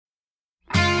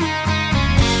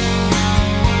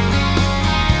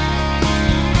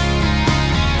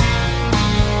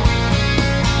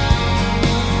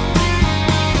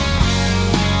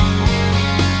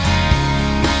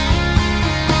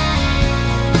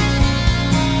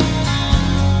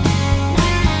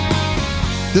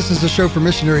This is a show for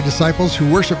missionary disciples who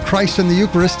worship Christ in the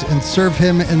Eucharist and serve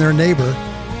Him in their neighbor,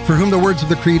 for whom the words of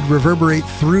the Creed reverberate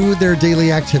through their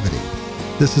daily activity.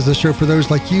 This is a show for those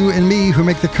like you and me who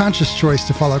make the conscious choice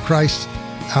to follow Christ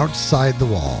outside the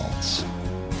walls.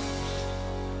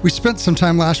 We spent some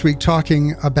time last week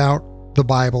talking about the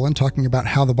Bible and talking about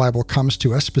how the Bible comes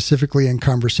to us, specifically in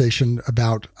conversation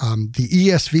about the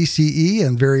ESV/CE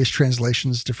and various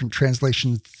translations, different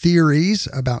translation theories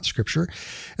about Scripture.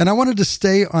 And I wanted to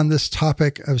stay on this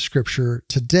topic of Scripture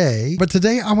today, but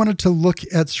today I wanted to look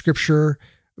at Scripture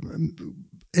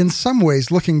in some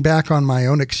ways, looking back on my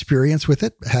own experience with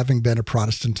it, having been a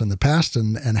Protestant in the past,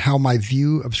 and how my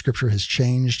view of Scripture has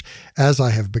changed as I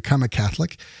have become a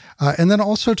Catholic. And then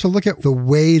also to look at the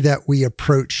way that we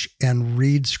approach and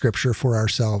read Scripture for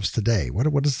ourselves today.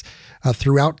 What is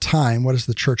throughout time, what has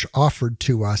the Church offered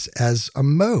to us as a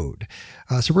mode?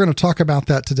 So we're going to talk about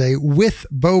that today with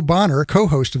Bo Bonner,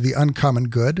 co-host of The Uncommon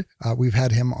Good. We've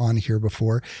had him on here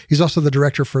before. He's also the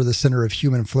director for the Center of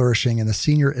Human Flourishing and the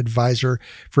senior advisor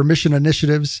for mission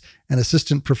initiatives and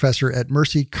assistant professor at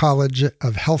Mercy College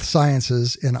of Health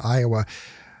Sciences in Iowa.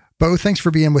 Bo, thanks for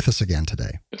being with us again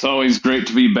today. It's always great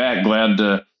to be back. Glad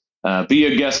to be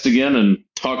a guest again and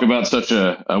talk about such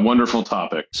a wonderful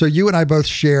topic. So you and I both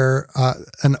share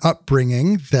an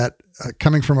upbringing that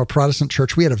coming from a Protestant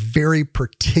church, we had a very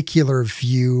particular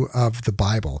view of the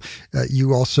Bible.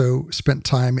 You also spent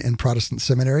time in Protestant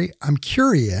seminary. I'm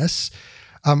curious,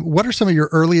 what are some of your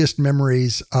earliest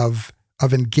memories of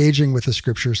engaging with the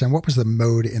Scriptures, and what was the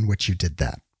mode in which you did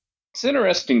that? It's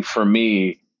interesting for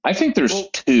me. I think there's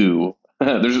two.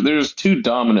 There's two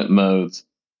dominant modes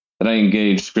that I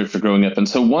engaged Scripture growing up. And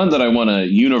so one that I want to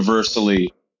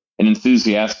universally and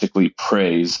enthusiastically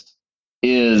praise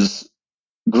is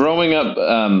growing up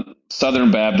Southern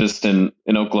Baptist in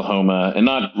Oklahoma, and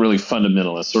not really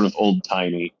fundamentalist, sort of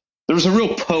old-timey. There was a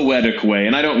real poetic way,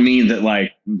 and I don't mean that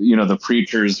the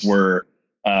preachers were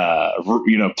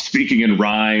speaking in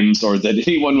rhymes or that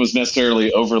anyone was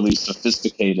necessarily overly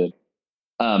sophisticated.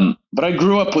 But I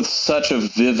grew up with such a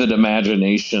vivid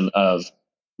imagination of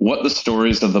what the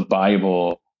stories of the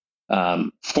Bible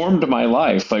formed my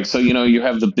life. You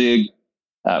have the big,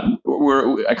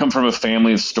 I come from a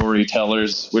family of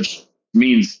storytellers, which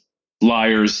means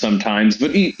liars sometimes,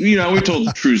 but we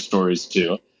told true stories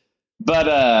too. But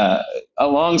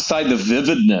alongside the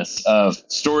vividness of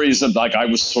stories of I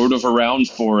was sort of around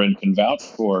for and can vouch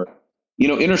for,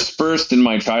 interspersed in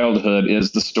my childhood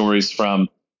is the stories from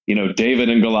David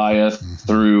and Goliath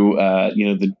through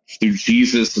through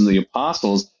Jesus and the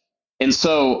apostles. And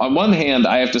so on one hand,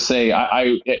 I have to say,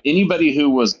 I anybody who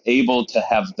was able to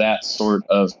have that sort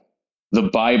of the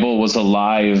Bible was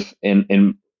alive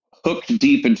and hooked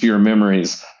deep into your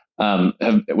memories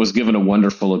was given a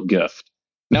wonderful gift.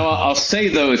 Now, I'll say,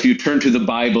 though, if you turn to the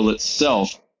Bible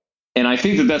itself, and I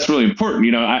think that that's really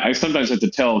important. I sometimes have to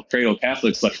tell cradle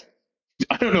Catholics,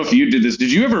 I don't know if you did this.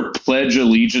 Did you ever pledge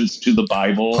allegiance to the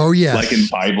Bible? Oh, yes. Like in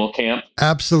Bible camp?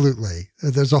 Absolutely.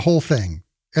 There's a whole thing.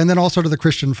 And then also to the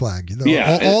Christian flag.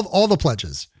 All the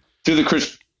pledges. To the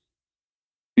Christian.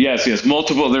 Yes.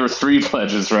 Multiple. There were 3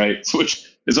 pledges, right? Which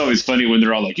is always funny when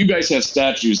they're all like, you guys have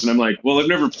statues. And I'm like, well, I've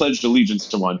never pledged allegiance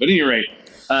to one. But at any rate,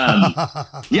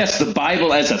 yes, the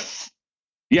Bible as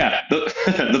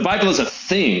the Bible is a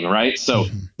thing, right? So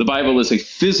the Bible is a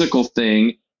physical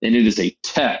thing, and it is a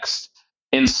text.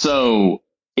 And so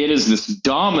it is this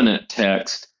dominant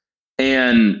text,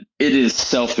 and it is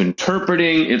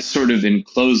self-interpreting. It's sort of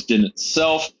enclosed in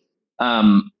itself.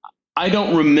 I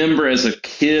don't remember as a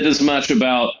kid as much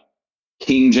about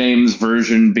King James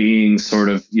Version being sort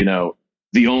of,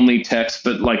 the only text,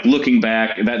 but looking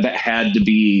back, that had to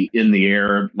be in the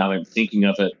air now that I'm thinking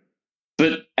of it.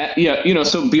 But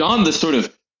so beyond the sort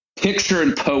of picture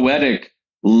and poetic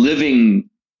living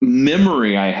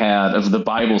memory I had of the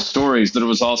Bible stories, that it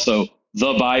was also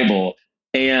the Bible.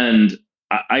 And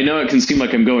I know it can seem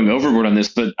like I'm going overboard on this,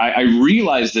 but I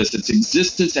realize its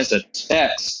existence as a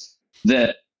text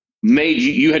that made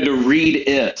you had to read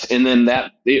it, and then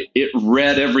that it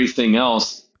read everything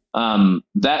else.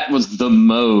 That was the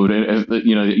mode.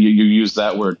 You use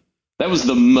that word. That was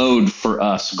the mode for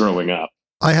us growing up.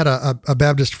 I had a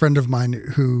Baptist friend of mine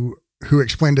who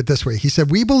explained it this way. He said,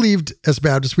 we believed as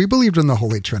Baptists, we believed in the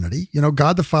Holy Trinity,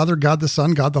 God the Father, God the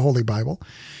Son, God the Holy Bible.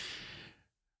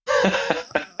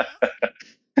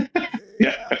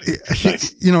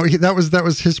 Nice. That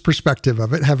was his perspective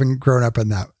of it, having grown up in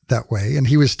that way. And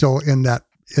he was still in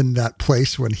that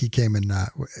place when he came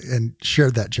and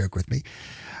shared that joke with me.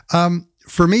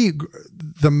 For me,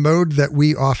 the mode that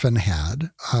we often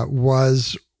had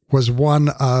was one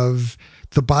of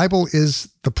the Bible is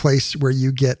the place where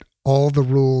you get all the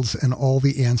rules and all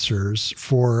the answers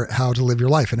for how to live your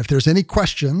life. And if there's any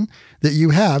question that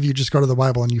you have, you just go to the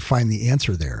Bible and you find the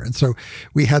answer there. And so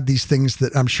we had these things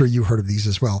that I'm sure you heard of these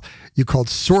as well. You called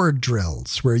sword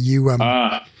drills, where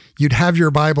you'd have your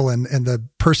Bible and the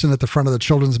person at the front of the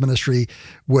children's ministry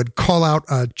would call out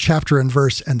a chapter and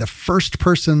verse, and the first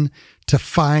person to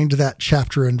find that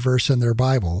chapter and verse in their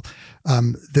Bible,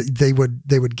 they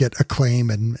would get acclaim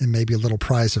and maybe a little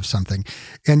prize of something.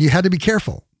 And you had to be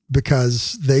careful,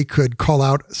 because they could call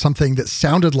out something that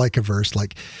sounded like a verse,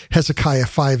 like Hezekiah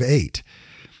 5:8,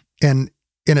 and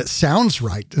it sounds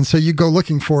right. And so you go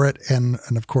looking for it, and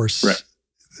of course, right,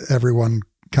 everyone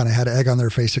kind of had egg on their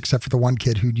face except for the one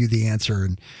kid who knew the answer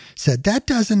and said, that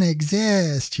doesn't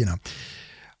exist,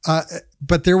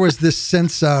 but there was this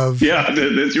sense of,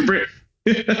 that's your brain.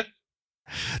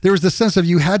 There was this sense of,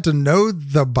 you had to know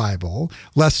the Bible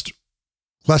lest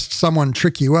someone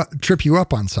trip you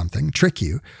up on something,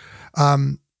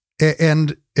 and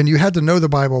you had to know the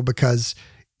Bible, because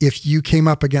if you came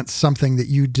up against something that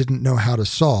you didn't know how to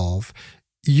solve,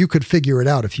 you could figure it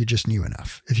out if you just knew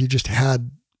enough, if you just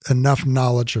had enough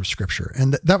knowledge of Scripture.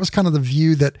 And that was kind of the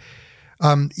view that,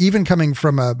 even coming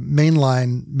from a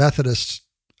mainline Methodist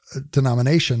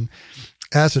denomination,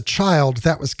 as a child,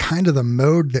 that was kind of the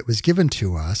mode that was given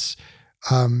to us.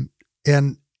 And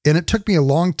it took me a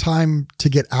long time to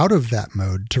get out of that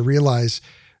mode, to realize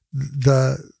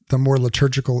the more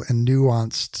liturgical and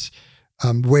nuanced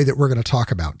way that we're going to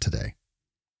talk about today.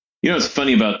 What's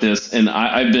funny about this, and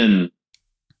I've been,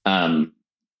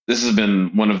 this has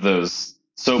been one of those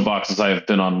soapboxes I have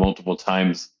been on multiple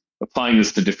times, applying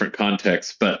this to different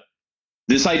contexts, but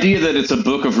this idea that it's a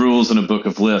book of rules and a book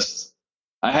of lists,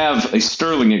 I have a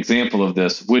sterling example of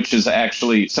this, which is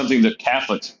actually something that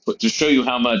Catholics put to show you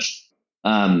how much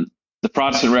the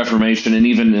Protestant Reformation, and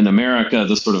even in America,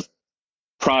 the sort of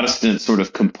Protestant sort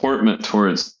of comportment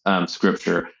towards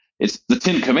Scripture. It's the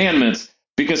Ten Commandments,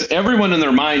 because everyone in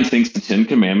their mind thinks the Ten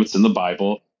Commandments in the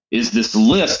Bible is this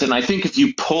list. And I think if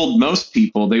you polled most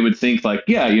people, they would think like,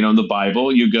 in the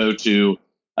Bible, you go to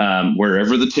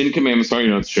wherever the Ten Commandments are,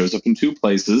 it shows up in 2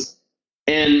 places,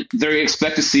 and they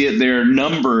expect to see it there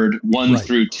numbered 1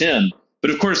 through 10. But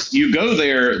of course, you go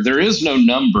there is no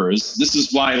numbers. This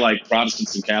is why like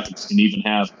Protestants and Catholics can even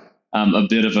have a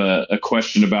bit of a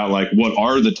question about like, what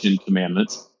are the 10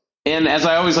 Commandments? And as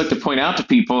I always like to point out to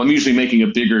people, I'm usually making a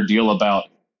bigger deal about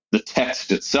the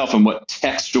text itself and what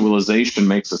textualization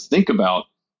makes us think about.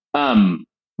 The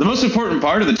most important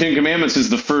part of the 10 Commandments is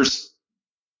the first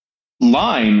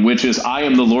line, which is, I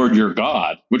am the Lord your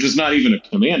God, which is not even a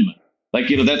commandment. Like,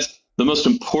 that's the most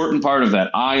important part of that.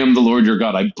 I am the Lord your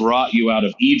God. I brought you out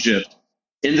of Egypt.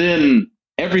 And then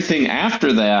everything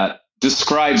after that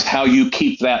describes how you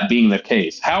keep that being the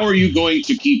case. How are you going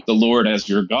to keep the Lord as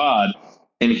your God?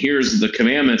 And here's the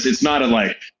commandments. It's not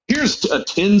here's a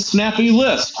 10 snappy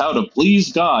list, how to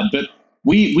please God. But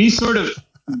we sort of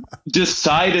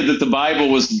decided that the Bible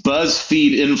was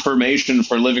BuzzFeed information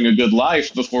for living a good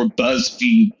life before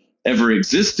BuzzFeed ever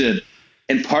existed.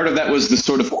 And part of that was the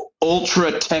sort of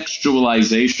ultra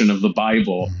textualization of the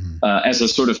Bible as a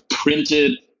sort of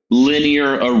printed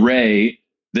linear array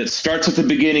that starts at the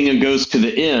beginning and goes to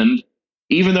the end,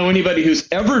 even though anybody who's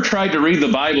ever tried to read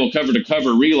the Bible cover to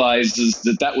cover realizes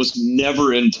that was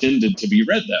never intended to be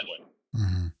read that way.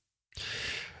 Mm-hmm.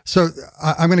 So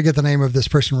I'm going to get the name of this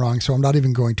person wrong, so I'm not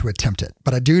even going to attempt it.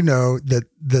 But I do know that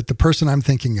the person I'm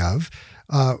thinking of,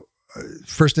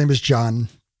 first name is John,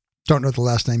 don't know the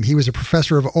last name. He was a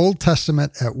professor of Old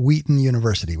Testament at Wheaton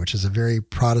University, which is a very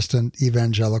Protestant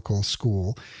evangelical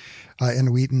school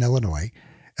in Wheaton, Illinois.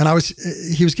 And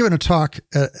he was given a talk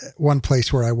at one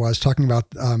place where I was talking about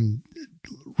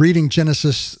reading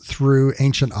Genesis through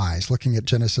ancient eyes, looking at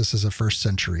Genesis as a first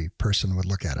century person would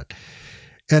look at it.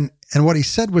 And what he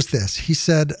said was this. He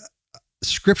said,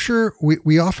 Scripture,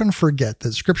 we often forget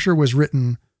that Scripture was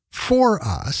written for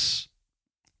us,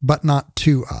 but not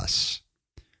to us.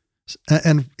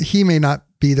 And he may not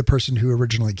be the person who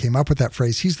originally came up with that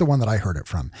phrase. He's the one that I heard it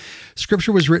from.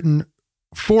 Scripture was written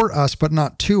for us, but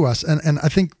not to us. And I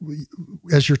think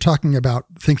as you're talking about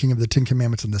thinking of the 10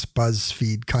 Commandments in this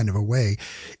BuzzFeed kind of a way,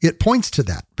 it points to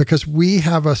that, because we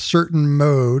have a certain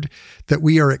mode that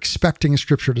we are expecting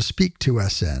Scripture to speak to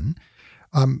us in.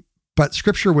 But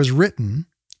Scripture was written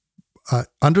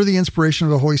under the inspiration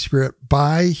of the Holy Spirit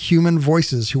by human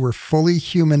voices who were fully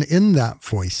human in that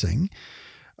voicing,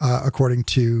 according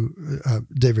to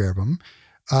Dave Erbum.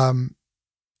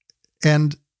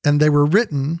 And they were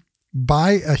written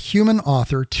by a human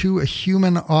author to a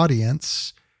human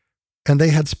audience, and they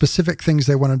had specific things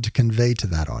they wanted to convey to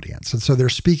that audience. And so they're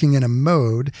speaking in a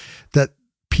mode that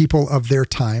people of their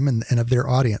time and of their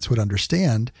audience would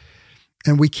understand.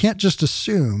 And we can't just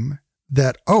assume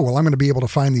that, oh, well, I'm going to be able to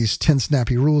find these 10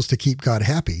 snappy rules to keep God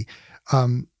happy.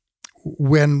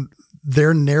 When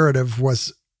their narrative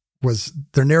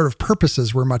their narrative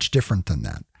purposes were much different than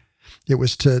that. It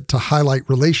was to highlight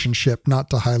relationship,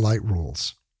 not to highlight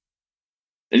rules.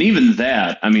 And even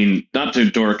that, I mean, not to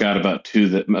dork out about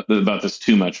this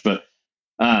too much, but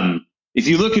if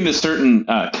you look into certain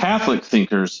Catholic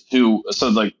thinkers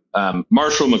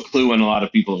Marshall McLuhan, a lot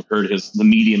of people have heard the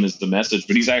medium is the message,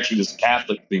 but he's actually this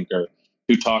Catholic thinker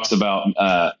who talks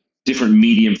about different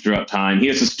mediums throughout time. He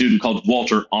has a student called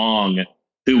Walter Ong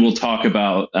who will talk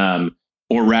about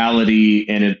orality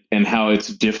and how it's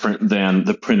different than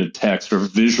the printed text or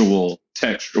visual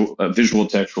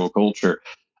textual culture.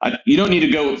 You don't need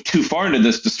to go too far into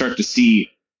this to start to see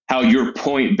how your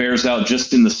point bears out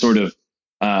just in the sort of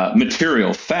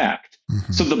material fact.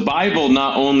 Mm-hmm. So the Bible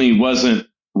not only wasn't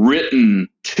written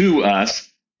to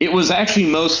us, it was actually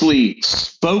mostly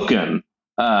spoken.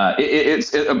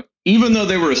 Even though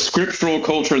they were a scriptural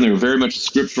culture and they were very much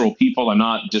scriptural people, I'm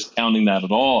not discounting that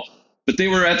at all, but they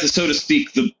were so to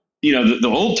speak, the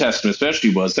Old Testament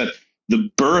especially was that the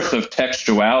birth of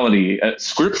textuality,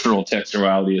 scriptural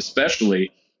textuality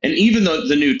especially. And even though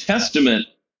the New Testament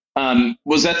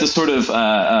was at the sort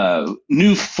of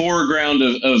new foreground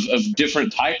of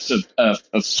different types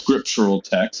of scriptural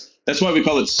text. That's why we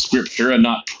call it scripture and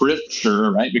not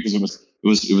scripture, right? Because it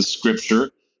was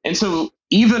scripture. And so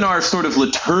even our sort of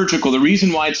the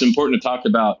reason why it's important to talk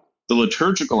about the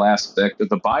liturgical aspect of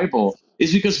the Bible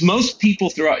is because most people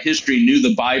throughout history knew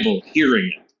the Bible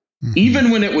hearing it. Mm-hmm. Even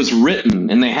when it was written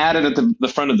and they had it at the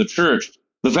front of the church,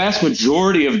 the vast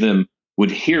majority of them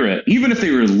would hear it, even if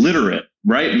they were literate,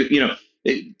 right? But,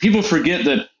 people forget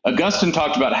that Augustine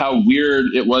talked about how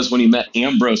weird it was when he met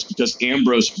Ambrose because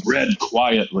Ambrose read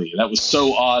quietly. That was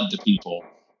so odd to people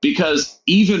because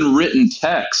even written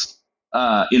text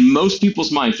in most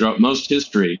people's mind throughout most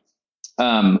history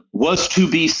was to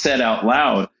be said out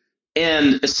loud.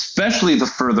 And especially the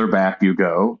further back you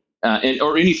go,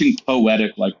 or anything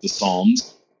poetic like the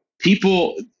Psalms,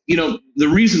 people, the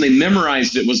reason they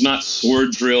memorized it was not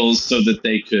sword drills so that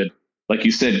they could, like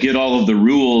you said, get all of the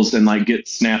rules and get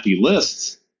snappy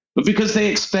lists, but because they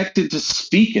expected to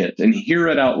speak it and hear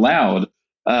it out loud,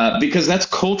 because that's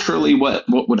culturally what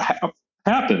would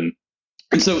happen.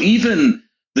 And so even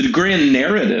the grand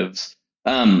narratives,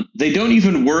 they don't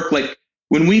even work like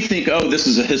when we think, oh, this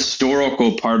is a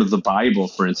historical part of the Bible,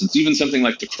 for instance, even something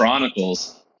like the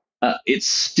Chronicles, it's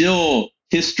still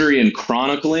history and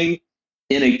chronicling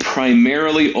in a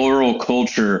primarily oral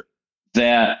culture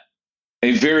that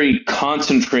a very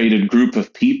concentrated group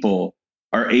of people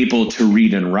are able to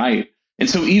read and write. And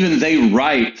so even they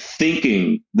write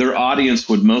thinking their audience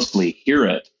would mostly hear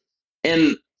it.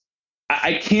 And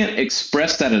I can't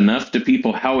express that enough to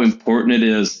people how important it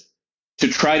is to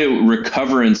try to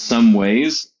recover in some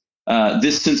ways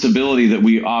this sensibility that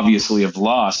we obviously have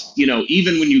lost.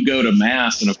 Even when you go to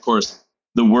Mass and, of course,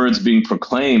 the words being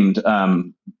proclaimed,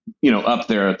 up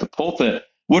there at the pulpit,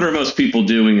 what are most people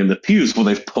doing in the pews? Well,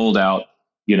 they've pulled out,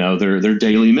 their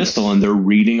daily missal and they're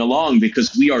reading along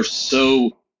because we are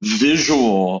so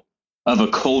visual of a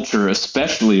culture,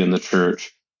 especially in the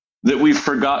church, that we've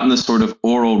forgotten the sort of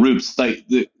oral roots.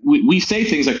 We say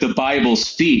things like the Bible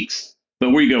speaks,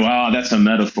 but we go, that's a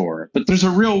metaphor. But there's a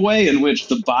real way in which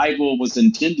the Bible was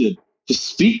intended to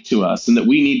speak to us and that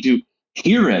we need to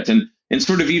hear it and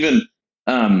sort of even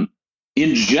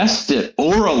ingest it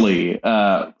orally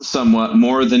somewhat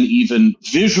more than even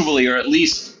visually, or at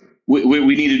least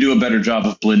we need to do a better job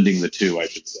of blending the two, I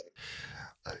should say.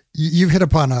 You've hit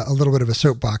upon a little bit of a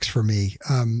soapbox for me.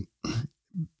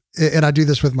 And I do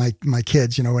this with my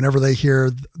kids, whenever they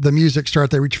hear the music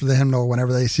start, they reach for the hymnal.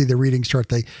 Whenever they see the reading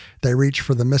start, they reach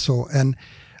for the missal. And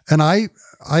I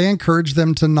encourage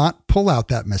them to not pull out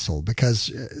that missal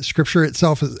because Scripture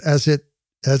itself, as it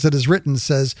is written,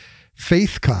 says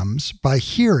faith comes by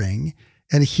hearing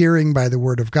and hearing by the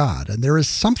word of God. And there is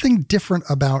something different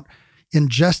about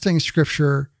ingesting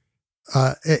Scripture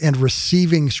and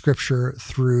receiving Scripture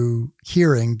through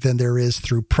hearing than there is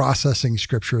through processing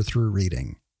Scripture through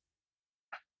reading.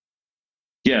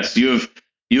 Yes, you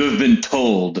have been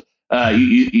told.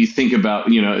 You think about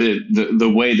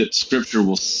the way that Scripture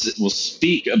will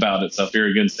speak about itself. Here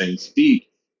again, saying speak,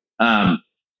 and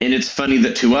it's funny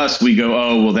that to us we go,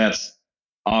 oh well, that's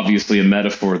obviously a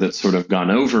metaphor that's sort of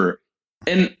gone over.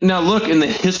 And now look, in the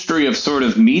history of sort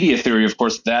of media theory, of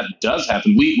course, that does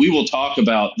happen. We will talk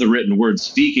about the written word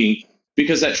speaking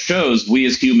because that shows we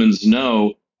as humans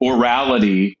know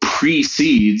orality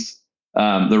precedes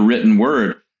the written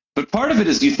word. But part of it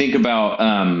is you think about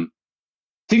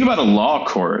a law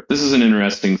court. This is an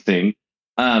interesting thing.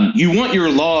 You want your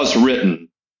laws written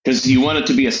because you want it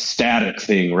to be a static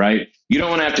thing, right? You don't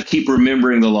want to have to keep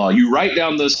remembering the law. You write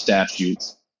down those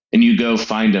statutes and you go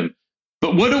find them.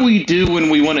 But what do we do when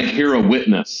we want to hear a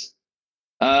witness?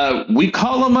 We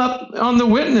call them up on the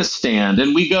witness stand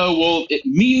and we go, well, it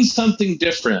means something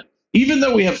different. Even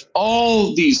though we have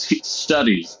all these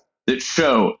studies that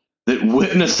show that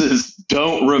witnesses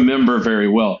don't remember very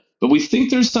well, but we think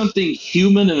there's something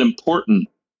human and important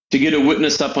to get a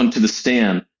witness up onto the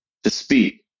stand to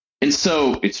speak. And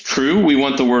so it's true. We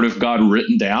want the word of God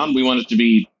written down. We want it to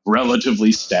be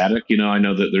relatively static. I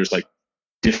know that there's like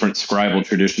different scribal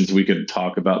traditions we could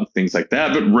talk about and things like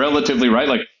that, but relatively, right?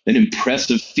 Like an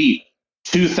impressive feat,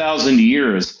 2,000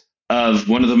 years of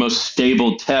one of the most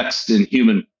stable texts in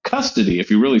human custody,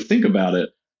 if you really think about it.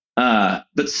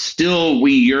 But still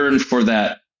we yearn for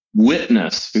that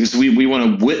witness because we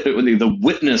want to the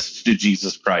witness to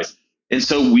Jesus Christ. And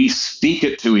so we speak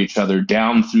it to each other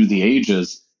down through the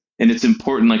ages. And it's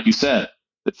important, like you said,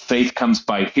 that faith comes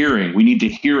by hearing. We need to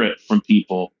hear it from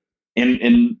people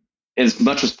and as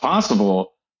much as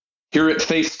possible, hear it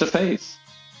face to face.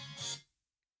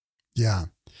 Yeah.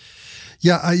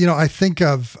 Yeah. I think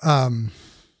of a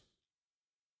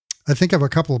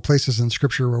couple of places in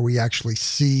Scripture where we actually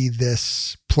see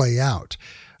this play out.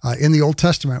 In the Old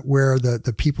Testament, where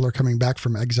the people are coming back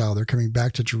from exile, they're coming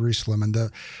back to Jerusalem, and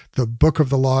the book of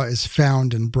the law is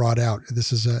found and brought out.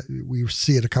 This is we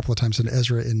see it a couple of times in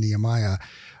Ezra and Nehemiah.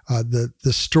 The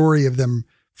story of them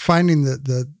finding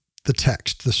the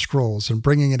text, the scrolls, and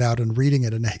bringing it out and reading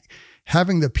it, and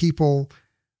having the people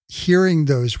hearing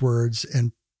those words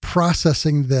and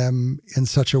processing them in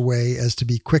such a way as to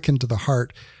be quickened to the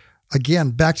heart. Again,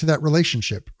 back to that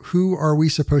relationship. Who are we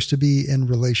supposed to be in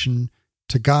relation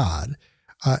to God,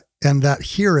 and that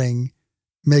hearing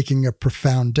making a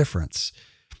profound difference?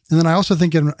 And then I also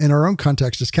think in our own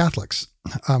context as Catholics,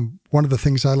 one of the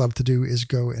things I love to do is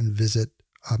go and visit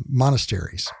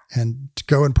monasteries and to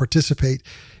go and participate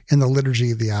in the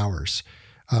Liturgy of the Hours,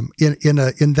 in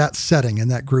that setting, in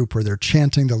that group where they're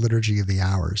chanting the Liturgy of the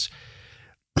Hours.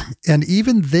 And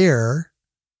even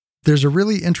there's a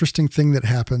really interesting thing that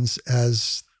happens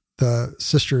as the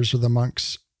sisters or the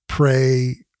monks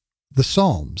pray the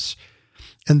Psalms,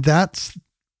 and it's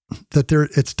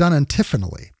done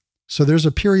antiphonally. So there's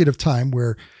a period of time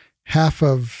where half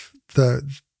of the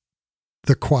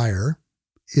choir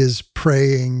is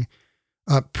praying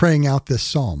out this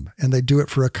psalm, and they do it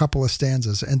for a couple of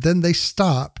stanzas, and then they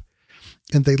stop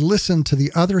and they listen to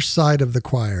the other side of the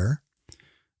choir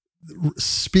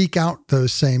speak out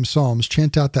those same psalms,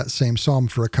 chant out that same psalm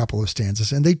for a couple of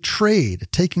stanzas, and they trade,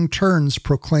 taking turns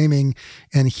proclaiming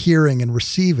and hearing and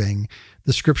receiving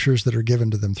the scriptures that are given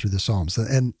to them through the psalms.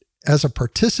 And as a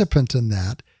participant in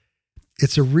that,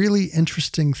 it's a really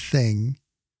interesting thing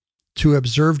to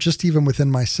observe, just even within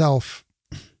myself,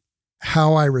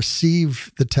 how I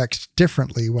receive the text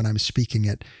differently when I'm speaking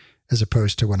it as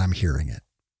opposed to when I'm hearing it.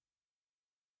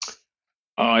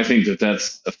 Oh, I think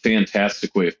that's a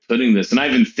fantastic way of putting this. And I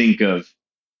even think of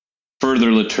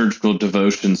further liturgical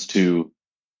devotions to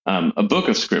a book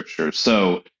of Scripture.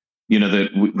 So, that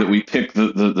we pick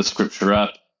the Scripture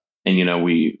up and,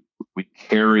 we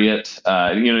carry it.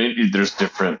 There's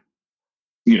different,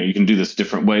 you can do this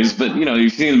different ways, but, you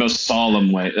see the most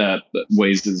solemn ways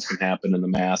that this can happen in the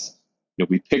Mass.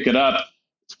 We pick it up,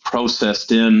 it's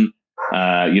processed in,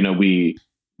 we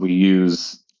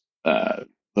use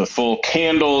the full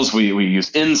candles, we use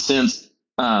incense,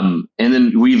 and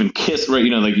then we even kiss, right?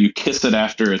 Like you kiss it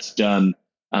after it's done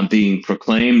being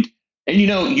proclaimed. And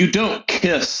you don't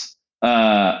kiss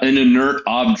an inert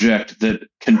object that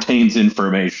contains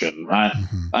information.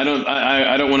 I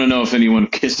don't want to know if anyone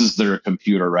kisses their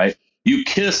computer, right? You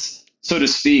kiss, so to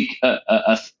speak,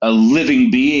 a living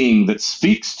being that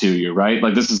speaks to you, right?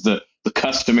 Like this is the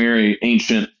customary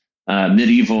ancient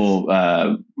medieval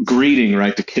greeting,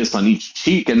 right? To kiss on each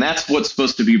cheek. And that's what's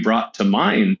supposed to be brought to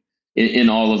mind in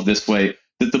all of this way,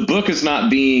 that the book is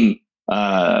not being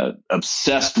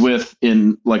obsessed with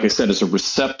in, like I said, as a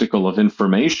receptacle of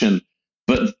information,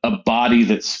 but a body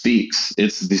that speaks.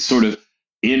 It's the sort of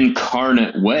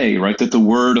incarnate way, right? That the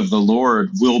word of the Lord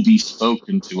will be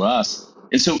spoken to us.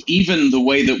 And so even the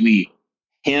way that we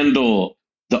handle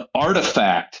the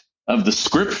artifact of the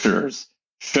scriptures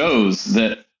shows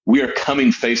that we are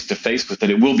coming face to face with it.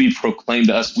 It will be proclaimed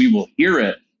to us. We will hear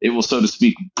it. It will, so to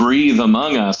speak, breathe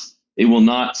among us. It will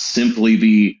not simply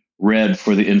be read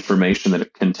for the information that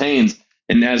it contains.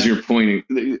 And as you're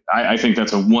pointing, I think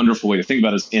that's a wonderful way to think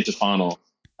about it, as antiphonal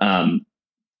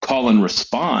call and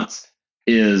response.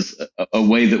 is a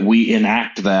way that we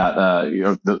enact that,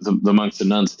 the monks and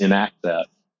nuns enact that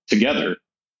together.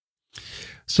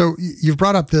 So you've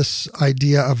brought up this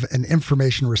idea of an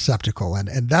information receptacle,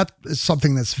 and that is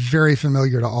something that's very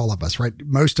familiar to all of us, right?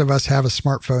 Most of us have a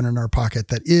smartphone in our pocket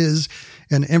that is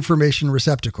an information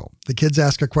receptacle. The kids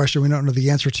ask a question we don't know the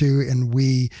answer to, and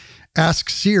we ask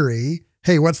Siri,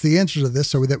 hey, what's the answer to this?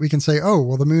 So that we can say, oh,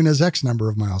 well, the moon is X number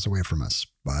of miles away from us,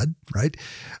 bud, right?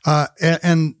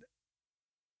 And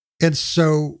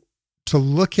so to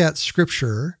look at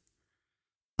Scripture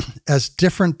as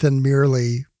different than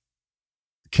merely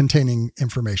containing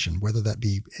information, whether that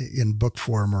be in book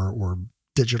form or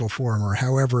digital form or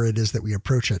however it is that we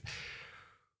approach it.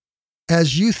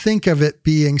 As you think of it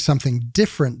being something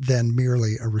different than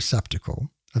merely a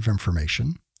receptacle of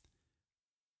information,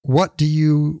 what do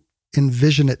you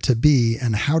envision it to be,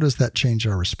 and how does that change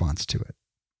our response to it?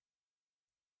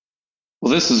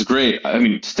 Well, this is great. I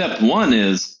mean, step one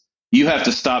is you have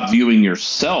to stop viewing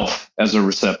yourself as a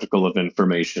receptacle of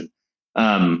information.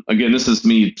 Again, this is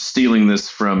me stealing this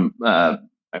from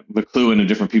McLuhan, and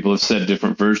different people have said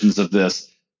different versions of this.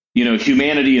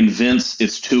 Humanity invents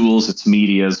its tools, its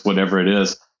medias, whatever it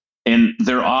is, and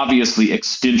they're obviously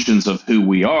extensions of who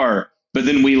we are, but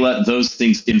then we let those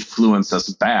things influence us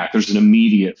back. There's an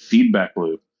immediate feedback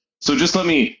loop. So just let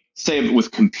me say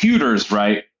with computers,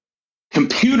 right?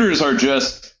 Computers are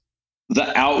just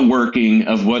the outworking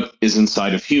of what is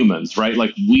inside of humans, right?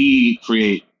 Like we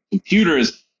create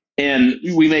computers, and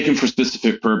we make them for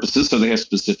specific purposes, so they have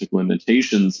specific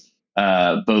limitations,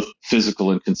 both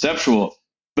physical and conceptual.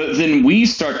 But then we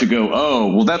start to go, oh,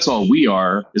 well, that's all we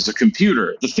are, is a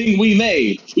computer. The thing we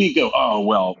made, we go, oh,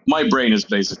 well, my brain is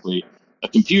basically a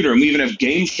computer. And we even have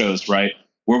game shows, right,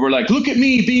 where we're like, look at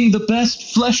me being the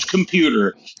best flesh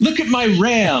computer. Look at my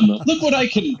RAM. Look what I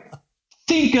can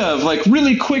think of, like,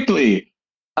 really quickly.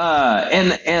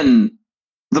 And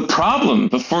the problem,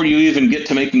 before you even get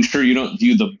to making sure you don't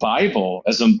view the Bible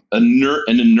as an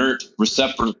inert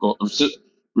receptacle,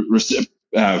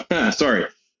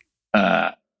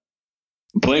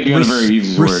 blanking on a very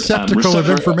easy word. Receptacle of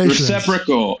information.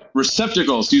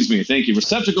 Receptacle, excuse me, thank you.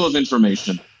 Receptacle of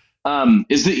information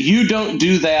is that you don't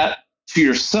do that to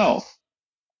yourself.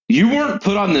 You weren't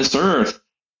put on this earth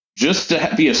just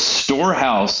to be a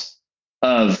storehouse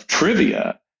of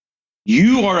trivia.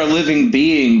 You are a living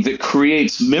being that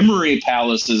creates memory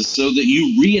palaces so that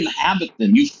you re-inhabit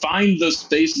them. You find those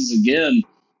spaces again,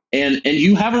 and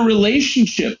you have a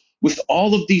relationship with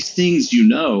all of these things you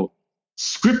know.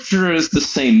 Scripture is the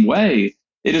same way.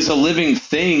 It is a living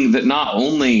thing that not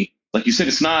only, like you said,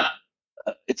 it's not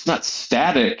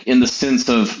static in the sense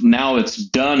of now it's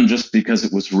done just because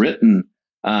it was written.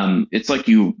 It's like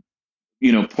you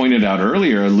pointed out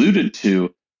earlier, alluded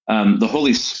to. The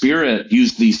Holy Spirit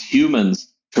used these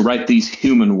humans to write these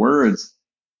human words,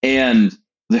 and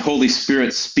the Holy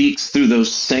Spirit speaks through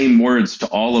those same words to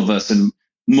all of us in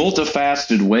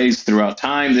multifaceted ways throughout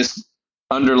time. This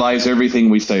underlies everything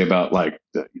we say about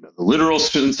the literal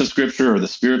sense of Scripture or the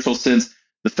spiritual sense,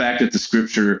 the fact that the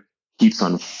Scripture keeps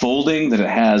unfolding, that it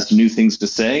has new things to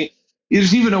say.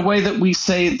 There's even a way that we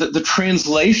say that the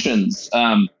translations,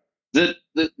 that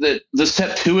the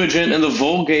Septuagint and the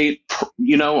Vulgate,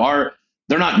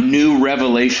 they're not new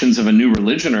revelations of a new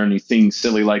religion or anything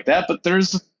silly like that, but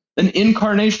there's an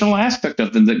incarnational aspect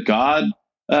of them that God,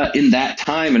 in that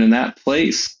time and in that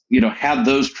place, had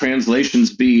those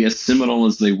translations be as seminal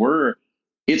as they were.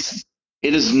 It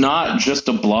is not just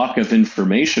a block of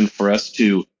information for us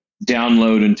to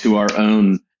download into our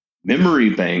own memory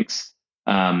banks.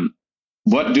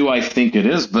 What do I think it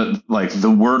is but like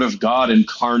the Word of God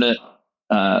incarnate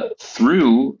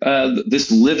through this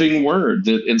living Word?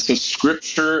 And so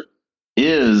Scripture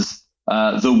is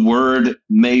the Word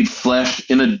made flesh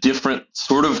in a different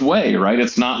sort of way, right?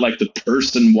 It's not like the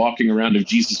person walking around of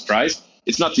Jesus Christ.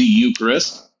 It's not the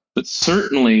Eucharist, but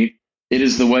certainly it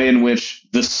is the way in which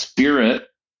the Spirit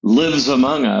lives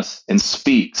among us and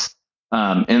speaks.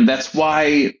 And that's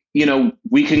why,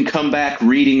 we can come back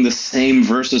reading the same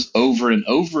verses over and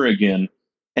over again,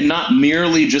 and not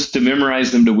merely just to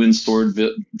memorize them to win sword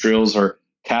drills or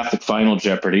Catholic Final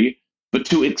Jeopardy, but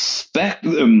to expect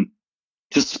them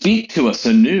to speak to us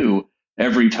anew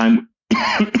every time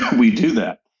we do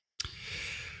that.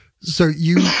 So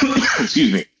you,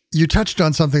 excuse me, you touched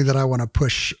on something that I want to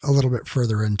push a little bit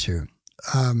further into.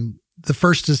 The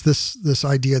first is this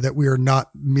idea that we are not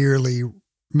merely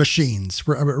machines,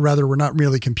 rather we're not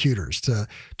merely computers to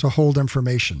hold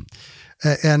information.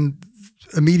 And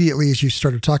immediately as you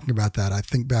started talking about that, I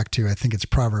think it's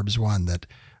Proverbs 1 that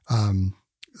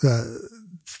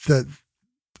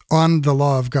on the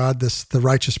law of God, the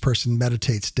righteous person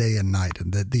meditates day and night.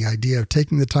 And the idea of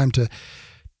taking the time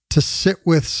to sit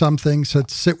with something, so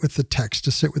to sit with the text,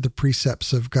 to sit with the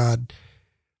precepts of God,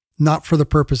 not for the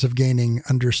purpose of gaining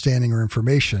understanding or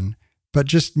information, but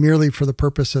just merely for the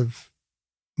purpose of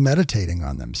meditating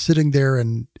on them, sitting there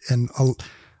and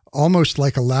almost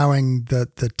like allowing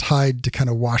the tide to kind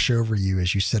of wash over you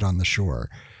as you sit on the shore,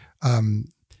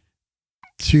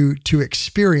 to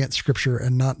experience Scripture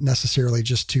and not necessarily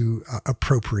just to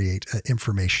appropriate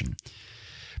information.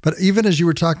 But even as you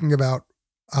were talking about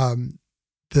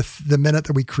the minute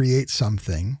that we create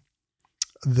something,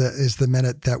 is the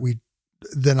minute that we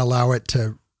then allow it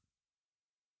to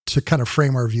kind of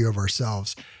frame our view of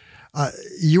ourselves.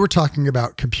 You were talking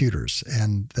about computers,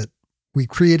 and that we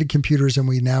created computers and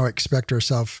we now expect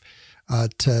ourselves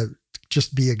to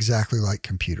just be exactly like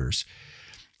computers.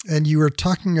 And you were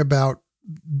talking about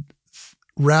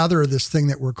rather this thing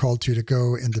that we're called to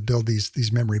go and to build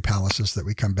these memory palaces that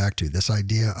we come back to, this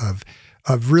idea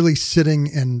of really sitting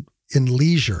in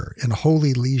leisure, in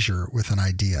holy leisure with an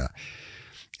idea.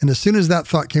 And as soon as that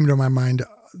thought came to my mind,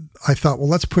 I thought, well,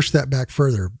 let's push that back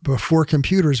further. Before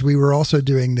computers, we were also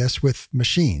doing this with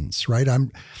machines, right?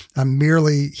 I'm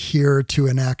merely here to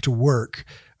enact work,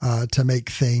 to make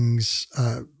things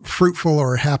fruitful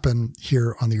or happen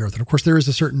here on the earth. And of course, there is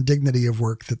a certain dignity of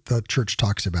work that the church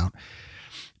talks about.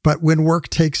 But when work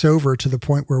takes over to the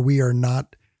point where we are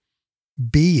not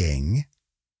being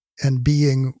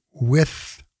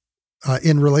with,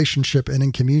 in relationship and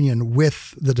in communion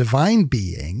with the divine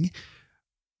being,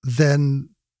 then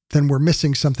we're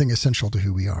missing something essential to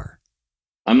who we are.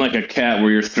 I'm like a cat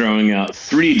where you're throwing out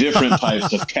 3 different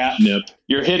types of catnip.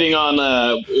 You're hitting on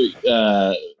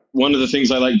one of the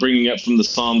things I like bringing up from the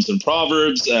Psalms and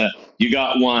Proverbs. You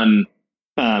got one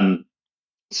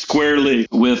squarely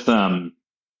with the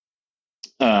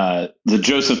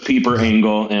Joseph Pieper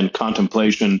angle and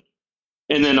contemplation.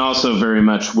 And then also very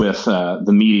much with the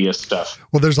media stuff.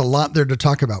 Well, there's a lot there to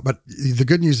talk about, but the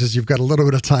good news is you've got a little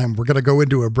bit of time. We're going to go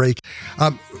into a break.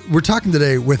 We're talking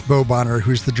today with Bo Bonner,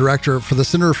 who's the director for the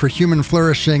Center for Human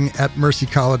Flourishing at Mercy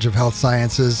College of Health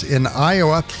Sciences in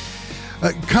Iowa.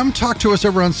 Come talk to us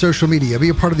over on social media. Be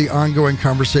a part of the ongoing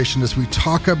conversation as we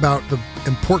talk about the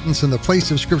importance and the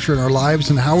place of Scripture in our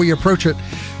lives and how we approach it.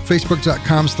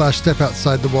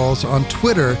 Facebook.com/StepOutsideTheWalls. On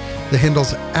Twitter, the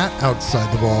handle's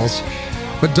 @OutsideTheWalls.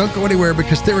 But don't go anywhere,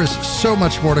 because there is so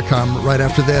much more to come right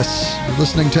after this. You're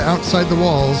listening to Outside the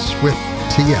Walls with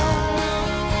TL.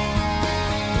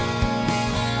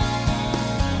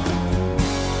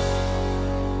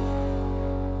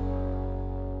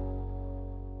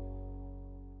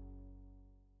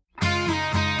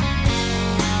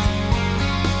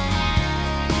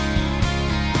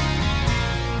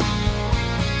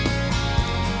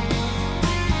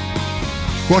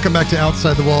 Welcome back to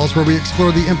Outside the Walls, where we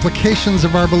explore the implications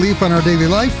of our belief on our daily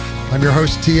life. I'm your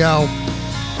host, TL.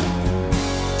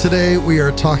 Today, we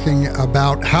are talking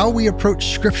about how we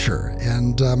approach Scripture.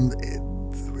 And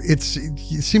it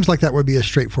seems like that would be a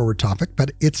straightforward topic,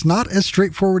 but it's not as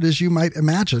straightforward as you might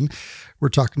imagine. We're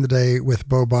talking today with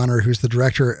Bo Bonner, who's the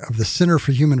director of the Center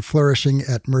for Human Flourishing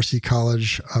at Mercy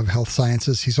College of Health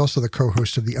Sciences. He's also the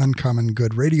co-host of the Uncommon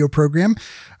Good radio program.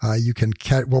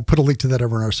 We'll put a link to that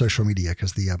over on our social media,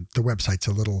 because the website's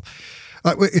a little,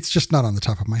 it's just not on the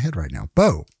top of my head right now.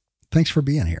 Bo, thanks for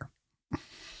being here.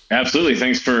 Absolutely.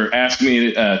 Thanks for asking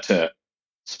me to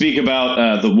speak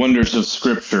about the wonders of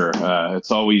Scripture. It's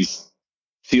always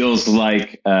feels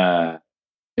like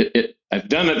I've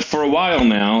done it for a while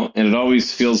now, and it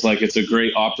always feels like it's a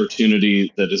great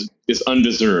opportunity that is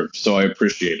undeserved. So I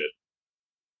appreciate it.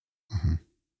 Mm-hmm.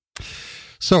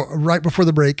 So right before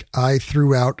the break, I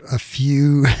threw out a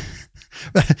few.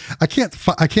 I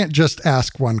can't just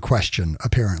ask one question.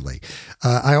 Apparently,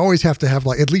 I always have to have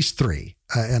like at least 3,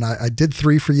 and I did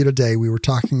 3 for you today. We were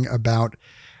talking about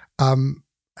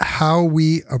how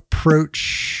we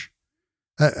approach.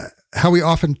 How we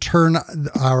often turn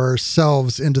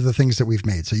ourselves into the things that we've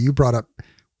made. So you brought up,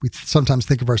 we sometimes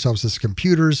think of ourselves as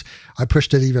computers. I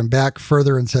pushed it even back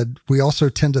further and said, we also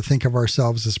tend to think of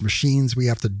ourselves as machines. We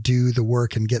have to do the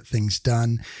work and get things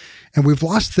done. And we've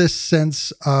lost this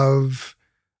sense of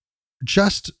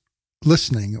just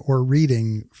listening or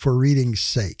reading for reading's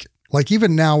sake. Like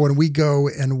even now when we go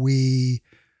and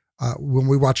when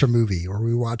we watch a movie or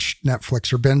we watch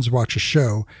Netflix or binge watch a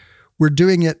show, we're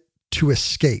doing it to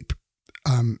escape.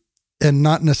 And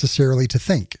not necessarily to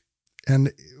think.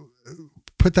 And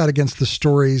put that against the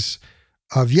stories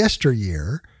of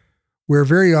yesteryear, where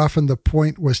very often the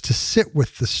point was to sit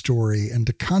with the story and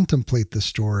to contemplate the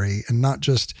story and not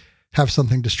just have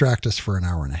something distract us for an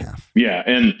hour and a half. Yeah.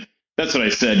 And That's what I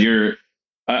said.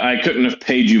 I couldn't have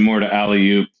paid you more to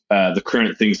alley-oop the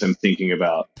current things I'm thinking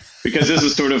about, because this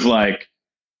is sort of like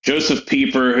Joseph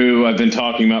Pieper, who I've been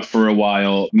talking about for a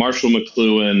while, Marshall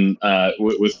McLuhan,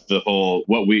 with the whole,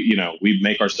 we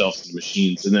make ourselves into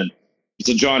machines. And then it's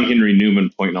a John Henry Newman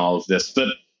point in all of this. But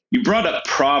you brought up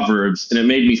Proverbs, and it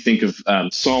made me think of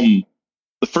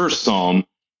the first Psalm,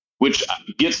 which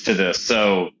gets to this.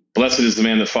 So, blessed is the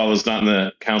man that follows not in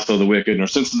the counsel of the wicked, nor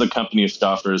sits in the company of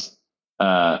scoffers.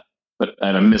 And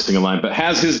I'm missing a line, but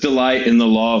has his delight in the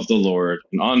law of the Lord,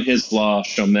 and on his law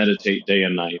shall meditate day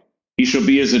and night. He shall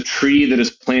be as a tree that is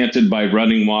planted by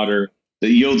running water, that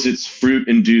yields its fruit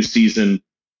in due season,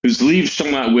 whose leaves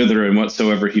shall not wither, and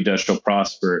whatsoever he does shall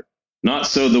prosper. Not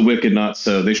so the wicked, not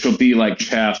so. They shall be like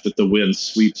chaff that the wind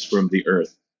sweeps from the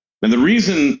earth. And the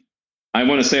reason I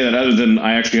want to say that, other than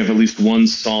I actually have at least one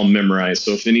psalm memorized,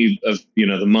 so if any of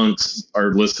the monks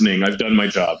are listening, I've done my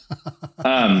job.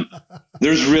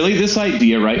 There's really this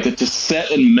idea, right, that to sit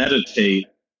and meditate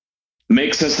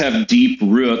makes us have deep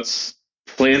roots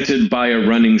planted by a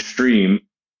running stream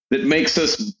that makes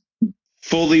us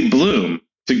fully bloom,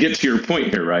 to get to your point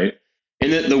here, right?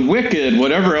 And that the wicked,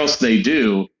 whatever else they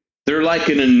do, they're like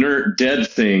an inert, dead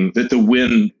thing that the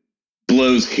wind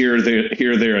blows here,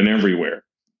 there, and everywhere.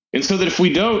 And so that if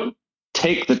we don't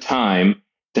take the time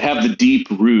to have the deep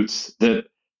roots that,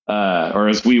 or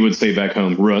as we would say back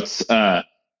home, roots,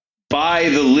 by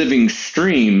the living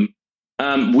stream,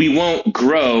 we won't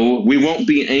grow, we won't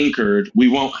be anchored, we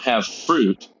won't have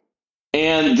fruit.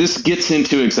 And this gets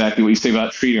into exactly what you say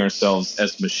about treating ourselves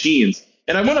as machines.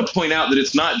 And I want to point out that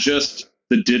it's not just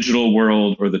the digital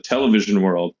world or the television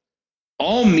world.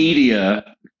 All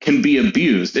media can be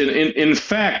abused. And in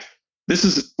fact,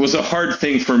 this was a hard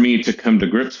thing for me to come to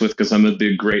grips with, because I'm a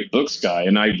big great books guy,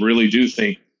 and I really do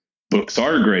think books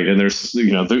are great. And there's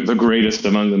the greatest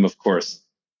among them, of course,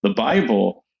 the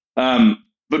Bible.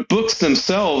 But books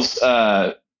themselves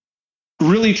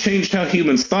really changed how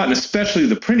humans thought, and especially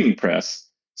the printing press.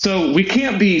 So we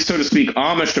can't be, so to speak,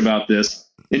 Amish about this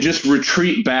and just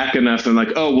retreat back enough and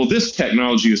like, oh, well, this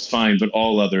technology is fine, but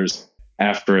all others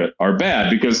after it are bad.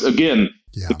 Because again,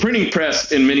 the printing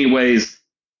press in many ways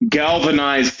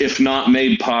galvanized, if not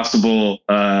made possible,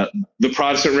 the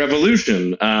Protestant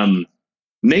Revolution,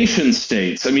 nation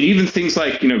states. I mean, even things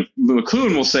like,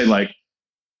 McLuhan will say, like,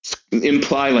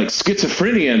 imply like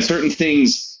schizophrenia, and certain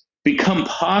things become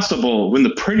possible when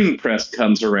the printing press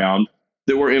comes around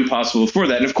that were impossible before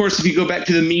that. And of course, if you go back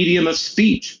to the medium of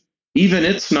speech, even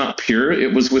it's not pure.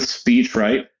 It was with speech,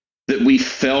 right, that we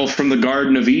fell from the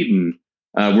Garden of Eden,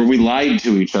 where we lied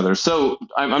to each other. So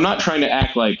I'm not trying to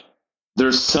act like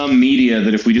there's some media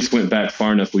that if we just went back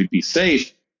far enough, we'd be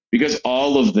safe, because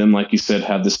all of them, like you said,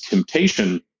 have this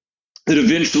temptation that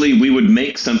eventually we would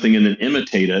make something and then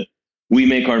imitate it. We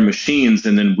make our machines,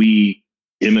 and then we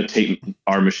imitate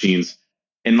our machines.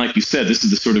 And like you said, this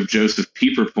is the sort of Joseph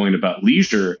Pieper point about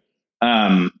leisure.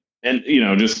 And,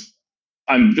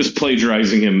 I'm just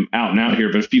plagiarizing him out and out here,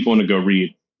 but if people want to go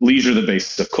read Leisure, the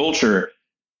Basis of Culture,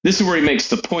 this is where he makes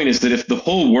the point, is that if the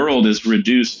whole world is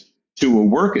reduced to a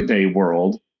workaday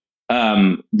world,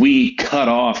 we cut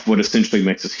off what essentially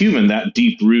makes us human, that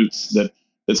deep roots that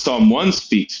Psalm 1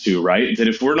 speaks to, right? That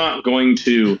if we're not going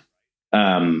to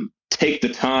take the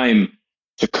time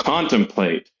to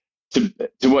contemplate, to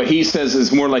what he says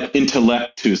is more like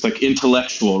intellectus, like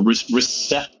intellectual,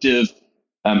 receptive,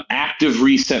 active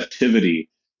receptivity,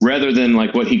 rather than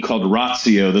like what he called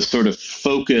ratio, the sort of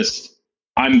focused,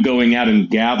 I'm going out and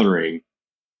gathering.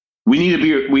 We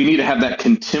need to have that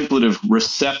contemplative,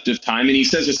 receptive time. And he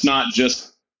says it's not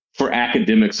just for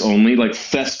academics only, like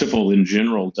Festival in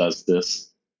general does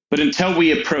this. But until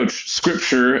we approach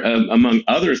Scripture, among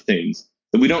other things,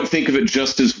 that we don't think of it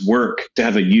just as work to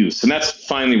have a use. And that's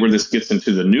finally where this gets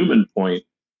into the Newman point.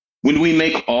 When we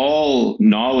make all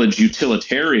knowledge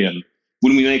utilitarian,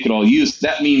 when we make it all use,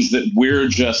 that means that we're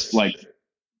just like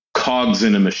cogs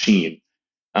in a machine.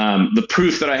 The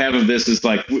proof that I have of this is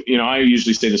like, I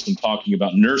usually say this when talking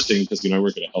about nursing, because, I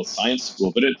work at a health science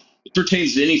school, but it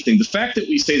pertains to anything. The fact that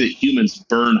we say that humans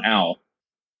burn out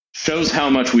shows how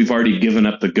much we've already given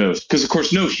up the ghost. Because, of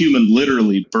course, no human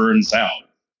literally burns out.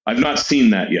 I've not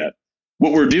seen that yet.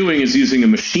 What we're doing is using a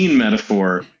machine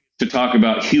metaphor to talk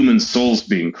about human souls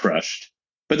being crushed.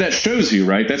 But that shows you,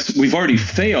 right? We've already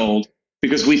failed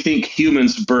because we think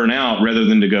humans burn out rather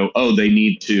than to go, oh, they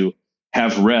need to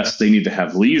have rest, they need to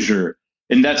have leisure.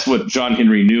 And that's what John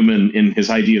Henry Newman in his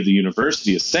idea of the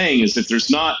university is saying, is that there's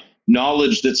not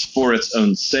knowledge that's for its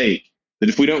own sake, that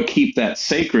if we don't keep that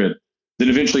sacred, then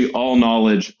eventually all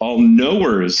knowledge, all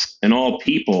knowers, and all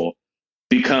people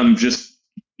become just,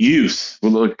 use.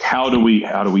 Well, look, how do we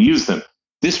use them?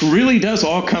 This really does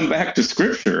all come back to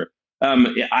Scripture.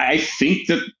 I think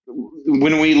that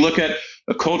when we look at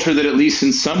a culture that, at least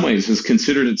in some ways, has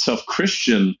considered itself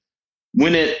Christian,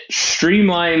 when it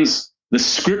streamlines the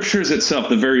Scriptures itself,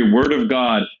 the very Word of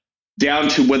God, down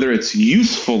to whether it's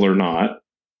useful or not,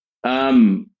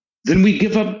 then we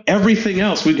give up everything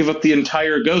else. We give up the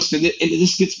entire ghost. And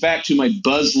this gets back to my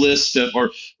buzz list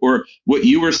or what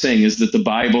you were saying, is that the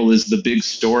Bible is the big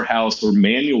storehouse or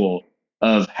manual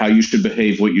of how you should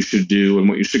behave, what you should do, and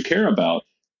what you should care about.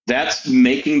 That's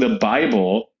making the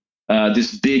Bible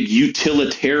this big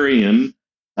utilitarian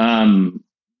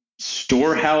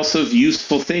storehouse of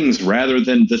useful things, rather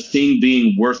than the thing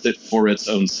being worth it for its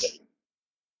own sake.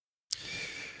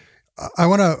 I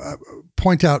want to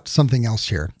point out something else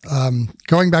here.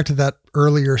 Going back to that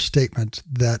earlier statement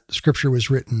that Scripture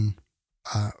was written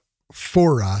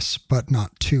for us, but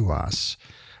not to us.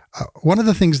 One of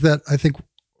the things that I think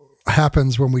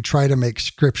happens when we try to make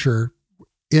Scripture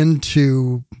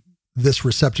into this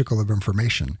receptacle of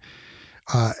information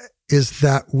is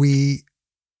that we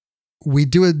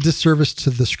do a disservice to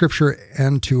the Scripture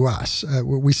and to us.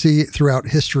 We see throughout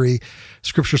history,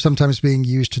 Scripture sometimes being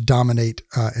used to dominate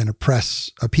and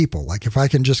oppress a people. Like, if I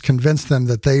can just convince them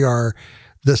that they are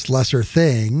this lesser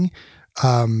thing,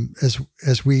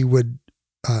 as we would,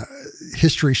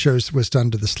 history shows was done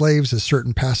to the slaves, as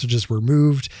certain passages were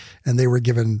moved and they were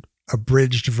given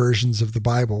abridged versions of the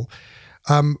Bible.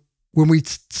 When we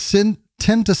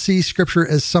tend to see Scripture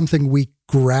as something we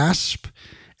grasp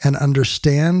and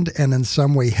understand and in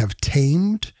some way have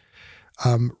tamed,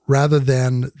 rather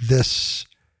than this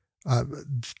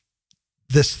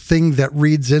thing that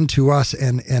reads into us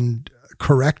and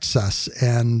corrects us,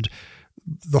 and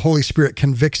the Holy Spirit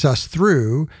convicts us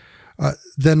through,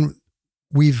 then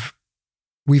we've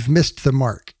missed the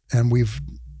mark, and we've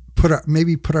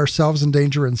maybe put ourselves in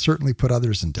danger, and certainly put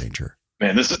others in danger.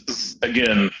 Man, this is,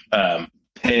 again,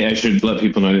 I should let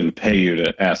people know I didn't pay you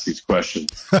to ask these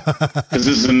questions, because this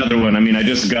is another one. I mean, I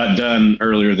just got done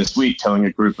earlier this week telling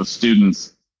a group of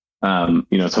students,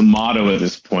 it's a motto at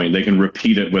this point. They can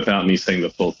repeat it without me saying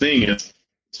the full thing. It's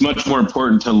much more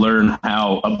important to learn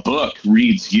how a book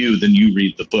reads you than you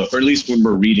read the book, or at least when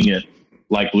we're reading it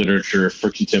like literature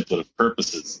for contemplative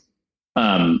purposes.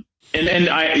 And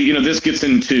I, this gets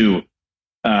into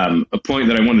a point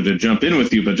that I wanted to jump in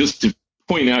with you, but just to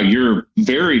point out your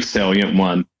very salient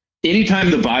one.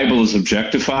 Anytime the Bible is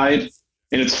objectified,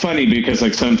 and it's funny because,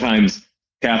 like, sometimes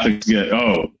Catholics get,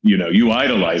 you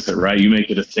idolize it, right? You make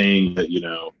it a thing that,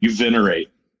 you venerate.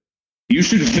 You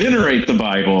should venerate the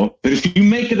Bible, but if you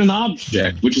make it an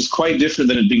object, which is quite different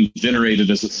than it being venerated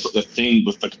as a thing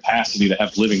with the capacity to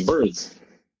have living words,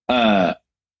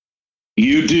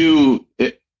 you do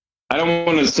it. I don't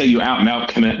want to say you out and out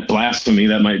commit blasphemy.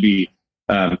 That might be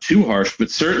too harsh, but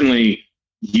certainly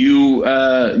you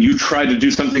try to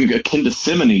do something akin to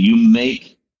simony. You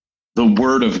make the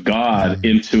Word of God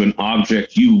into an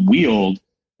object you wield,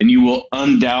 and you will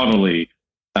undoubtedly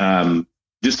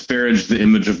disparage the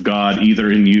image of God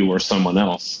either in you or someone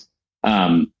else.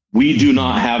 We do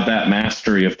not have that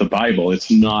mastery of the Bible.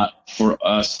 It's not for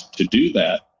us to do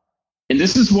that. And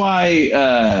this is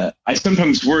why I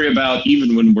sometimes worry about,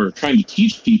 even when we're trying to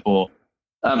teach people,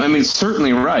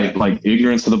 certainly right, like,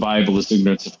 ignorance of the Bible is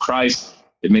ignorance of Christ.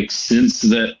 It makes sense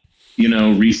that,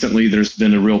 recently there's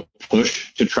been a real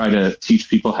push to try to teach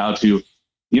people how to,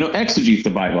 exegete the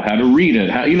Bible, how to read it,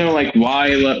 how, why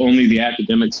let only the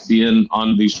academics be in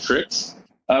on these tricks?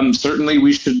 Certainly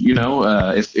we should,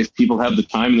 if people have the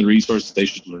time and the resources, they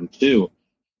should learn too.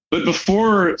 But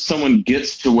before someone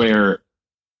gets to where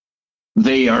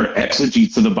they are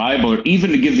exegetes of the Bible, or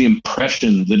even to give the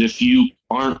impression that if you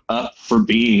aren't up for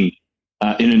being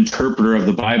an interpreter of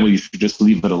the Bible, you should just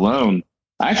leave it alone,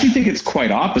 I actually think it's quite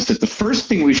opposite. The first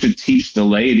thing we should teach the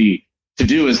laity to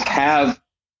do is have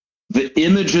the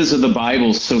images of the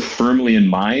Bible so firmly in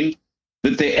mind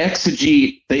that they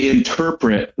exegete, they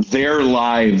interpret their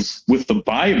lives with the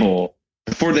Bible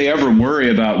before they ever worry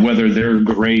about whether they're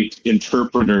great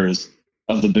interpreters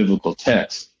of the biblical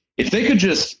text. If they could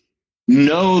just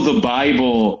know the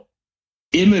Bible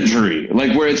imagery,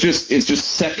 like where it's just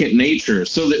second nature,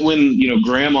 so that when,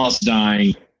 grandma's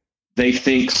dying, they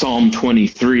think Psalm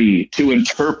 23 to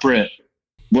interpret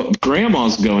what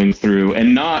grandma's going through,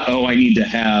 and not, I need to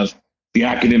have the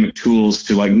academic tools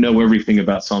to know everything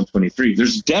about Psalm 23.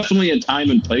 There's definitely a time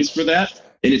and place for that,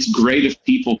 and it's great if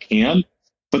people can,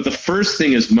 but the first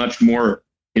thing is much more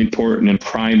important and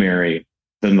primary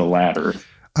than the latter.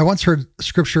 I once heard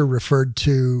Scripture referred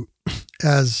to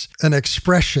as an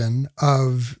expression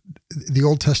of the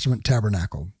Old Testament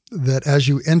tabernacle. that as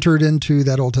you entered into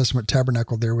that Old Testament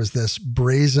tabernacle, there was this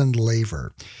brazen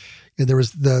laver. And there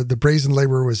was the brazen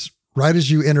laver was right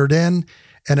as you entered in,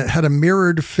 and it had a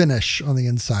mirrored finish on the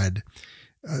inside,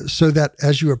 so that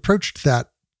as you approached that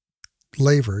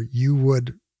laver, you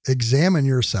would examine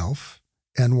yourself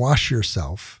and wash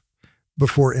yourself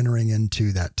before entering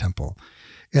into that temple.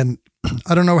 And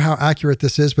I don't know how accurate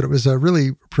this is, but it was a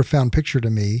really profound picture to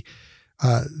me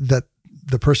that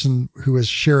the person who was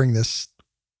sharing this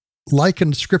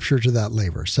likened Scripture to that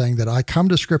laver, saying that I come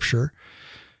to Scripture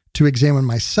to examine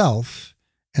myself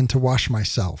and to wash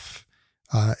myself.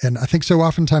 And I think so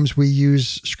oftentimes we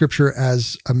use Scripture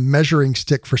as a measuring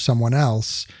stick for someone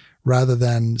else rather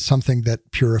than something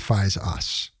that purifies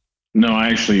us. No, I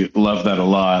actually love that a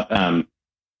lot.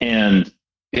 And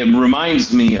it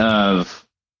reminds me of,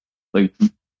 like,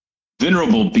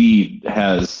 Venerable Bede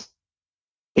has,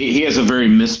 he has a very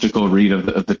mystical read of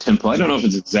the temple. I don't know if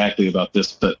it's exactly about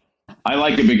this, but I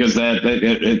like it because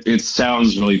it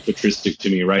sounds really patristic to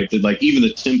me, right? That, like, even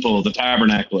the temple, the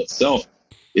tabernacle itself,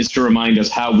 is to remind us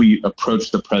how we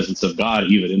approach the presence of God,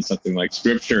 even in something like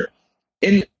Scripture.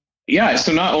 And yeah,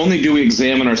 so not only do we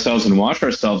examine ourselves and wash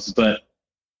ourselves, but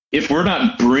if we're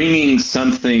not bringing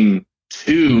something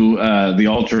to the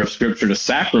altar of Scripture to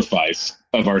sacrifice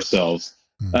of ourselves,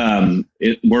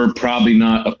 we're probably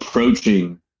not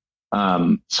approaching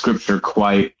Scripture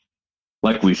quite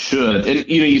like we should. And,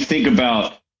 you think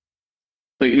about,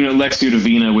 Lectio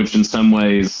Divina, which in some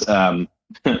ways I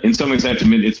have to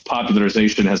admit its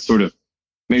popularization has sort of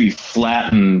maybe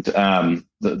flattened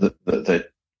the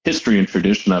history and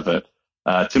tradition of it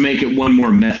to make it one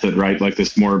more method, right? Like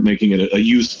this, more making it a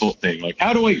useful thing. Like,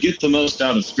 how do I get the most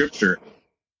out of Scripture?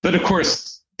 But of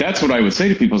course, that's what I would say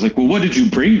to people. It's like, well, what did you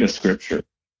bring to Scripture?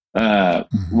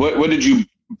 What did you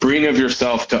bring of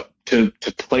yourself to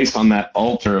place on that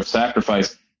altar of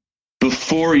sacrifice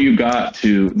before you got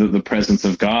to the presence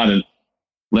of God? And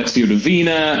Lectio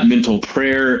Divina, mental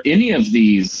prayer, any of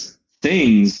these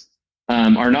things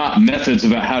are not methods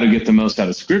about how to get the most out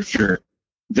of Scripture.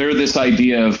 They're this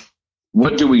idea of,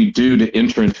 what do we do to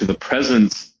enter into the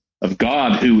presence of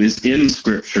God who is in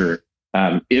Scripture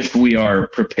if we are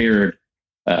prepared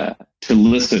to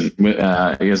listen,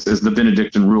 as the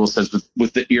Benedictine rule says,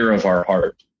 with the ear of our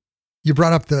heart. You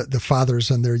brought up the fathers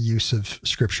and their use of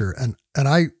Scripture. And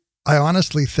I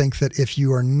honestly think that if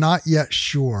you are not yet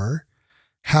sure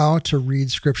how to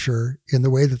read Scripture in the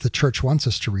way that the church wants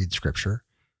us to read Scripture,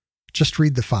 just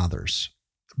read the fathers.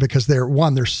 Because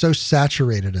they're so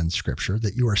saturated in Scripture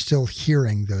that you are still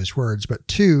hearing those words. But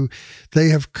two, they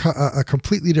have a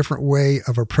completely different way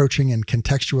of approaching and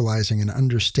contextualizing and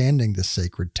understanding the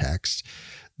sacred text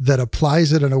that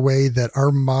applies it in a way that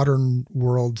our modern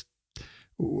world,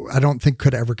 I don't think,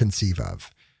 could ever conceive of.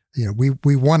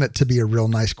 We want it to be a real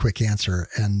nice, quick answer.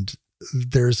 And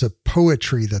there's a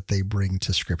poetry that they bring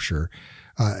to Scripture.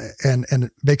 And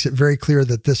it makes it very clear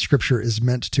that this Scripture is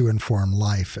meant to inform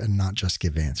life and not just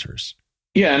give answers.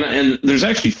 Yeah, and there's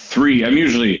actually three. I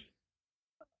usually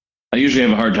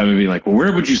have a hard time of being like, well,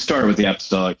 where would you start with the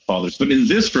Apostolic Fathers? But in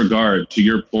this regard, to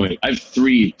your point, I have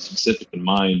three specific in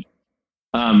mind.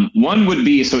 One would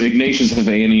be, Ignatius of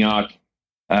Antioch,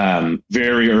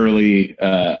 very early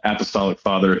Apostolic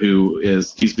Father,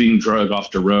 he's being dragged off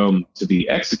to Rome to be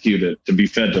executed, to be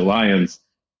fed to lions.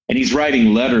 And he's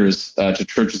writing letters to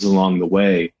churches along the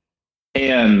way.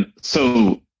 And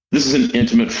so this is an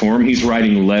intimate form. He's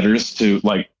writing letters to,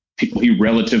 like, people he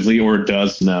relatively or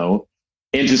does know.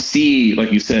 And to see,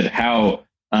 like you said, how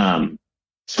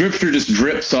Scripture just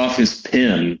drips off his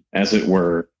pen, as it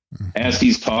were, as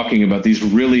he's talking about these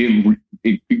really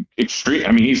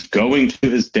extreme. He's going to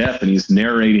his death and he's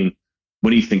narrating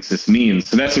what he thinks this means.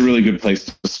 So that's a really good place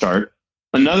to start.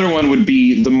 Another one would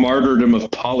be the martyrdom of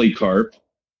Polycarp,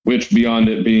 which, beyond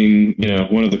it being,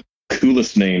 one of the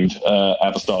coolest named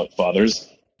Apostolic Fathers.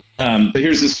 But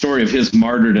here's the story of his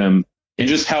martyrdom and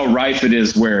just how rife it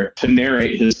is, where to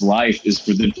narrate his life is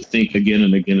for them to think again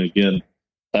and again and again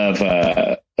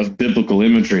of biblical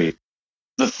imagery.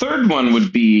 The third one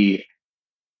would be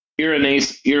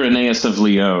Irenaeus of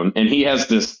Lyon, and he has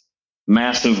this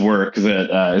massive work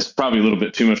that is probably a little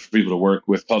bit too much for people to work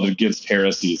with, called Against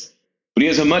Heresies. But he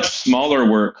has a much smaller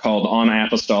work called On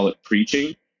Apostolic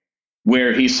Preaching,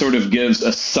 where he sort of gives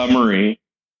a summary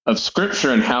of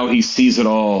Scripture and how he sees it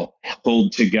all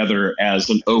hold together as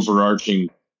an overarching.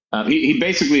 He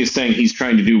basically is saying he's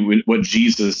trying to do what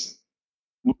Jesus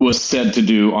was said to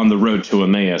do on the road to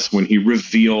Emmaus, when he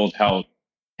revealed how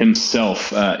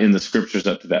himself in the Scriptures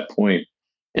up to that point.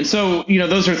 And so,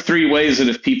 those are three ways that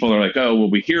if people are like, oh, well,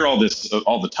 we hear all this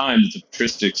all the time, that the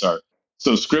patristics are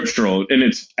so scriptural, and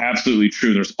it's absolutely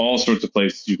true. There's all sorts of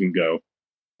places you can go.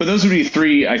 But those would be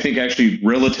three, I think, actually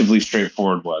relatively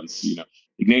straightforward ones.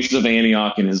 Ignatius of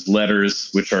Antioch and his letters,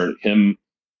 which are him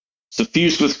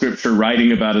suffused with scripture,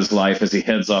 writing about his life as he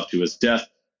heads off to his death.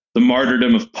 The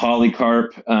martyrdom of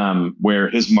Polycarp, where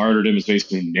his martyrdom is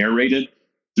basically narrated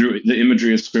through the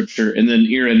imagery of scripture. And then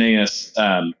Irenaeus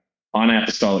on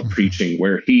apostolic preaching,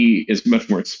 where he is much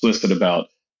more explicit about,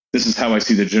 this is how I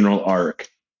see the general arc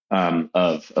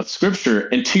of scripture.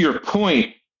 And to your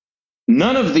point,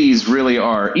 none of these really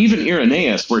are, even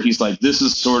Irenaeus, where he's like, this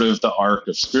is sort of the arc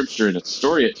of scripture and its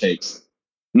story it takes.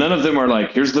 None of them are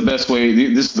like, here's the best way,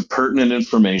 this is the pertinent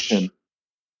information.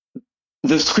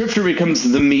 The scripture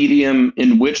becomes the medium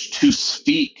in which to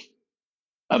speak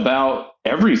about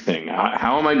everything.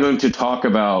 How am I going to talk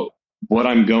about what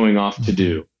I'm going off to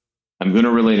do? I'm going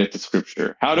to relate it to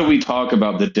scripture. How do we talk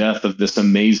about the death of this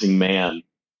amazing man?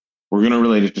 We're going to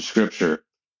relate it to scripture.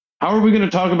 How are we going to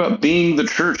talk about being the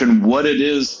church and what it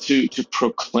is to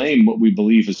proclaim what we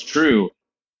believe is true?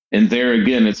 And there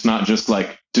again, it's not just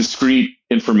like discrete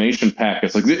information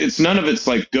packets. Like it's none of it's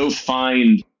like you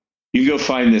can go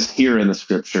find this here in the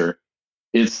scripture.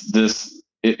 It's this.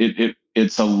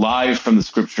 It's alive from the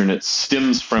scripture, and it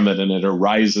stems from it, and it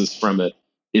arises from it.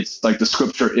 It's like the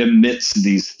scripture emits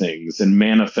these things and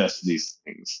manifests these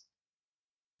things.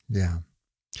 Yeah.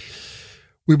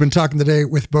 We've been talking today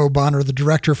with Bo Bonner, the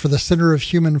director for the Center of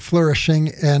Human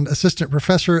Flourishing and assistant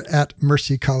professor at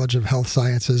Mercy College of Health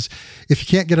Sciences. If you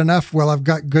can't get enough, well, I've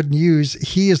got good news.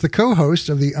 He is the co-host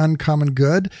of The Uncommon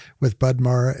Good with Bud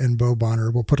Marra and Bo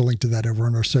Bonner. We'll put a link to that over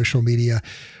on our social media.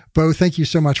 Bo, thank you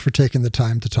so much for taking the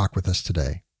time to talk with us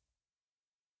today.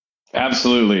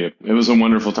 Absolutely. It was a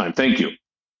wonderful time. Thank you.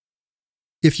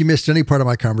 If you missed any part of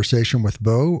my conversation with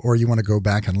Bo, or you want to go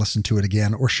back and listen to it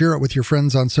again, or share it with your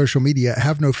friends on social media,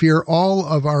 have no fear. All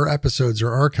of our episodes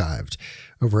are archived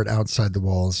over at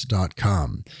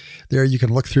OutsideTheWalls.com. There you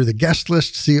can look through the guest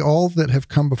list, see all that have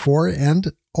come before,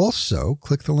 and also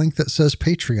click the link that says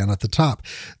Patreon at the top.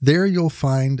 There you'll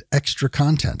find extra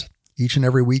content. Each and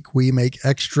every week, we make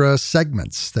extra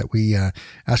segments that we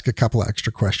ask a couple of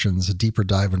extra questions, a deeper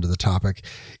dive into the topic,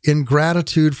 in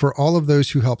gratitude for all of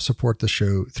those who help support the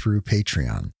show through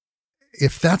Patreon.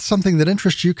 If that's something that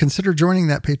interests you, consider joining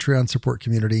that Patreon support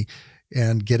community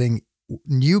and getting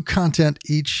new content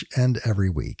each and every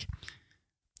week.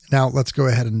 Now, let's go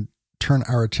ahead and turn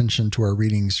our attention to our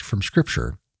readings from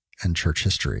Scripture and church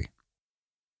history.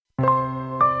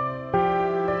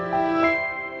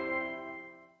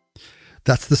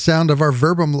 That's the sound of our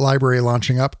Verbum library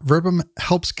launching up. Verbum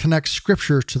helps connect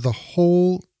Scripture to the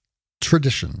whole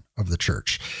tradition of the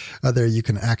church. There you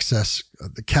can access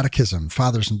the catechism,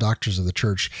 fathers and doctors of the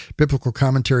church, biblical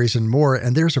commentaries, and more.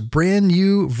 And there's a brand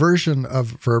new version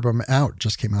of Verbum out,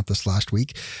 just came out this last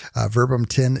week. Verbum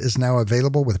 10 is now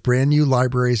available with brand new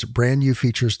libraries, brand new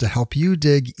features to help you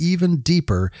dig even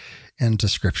deeper into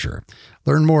Scripture.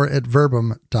 Learn more at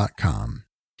verbum.com.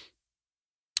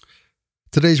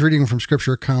 Today's reading from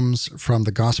Scripture comes from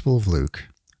the Gospel of Luke,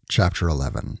 chapter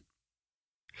 11.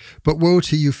 But woe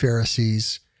to you,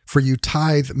 Pharisees, for you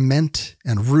tithe mint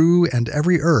and rue and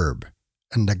every herb,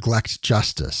 and neglect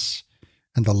justice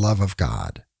and the love of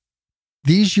God.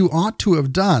 These you ought to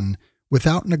have done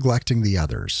without neglecting the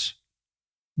others.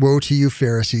 Woe to you,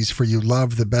 Pharisees, for you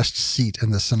love the best seat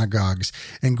in the synagogues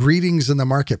and greetings in the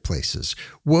marketplaces.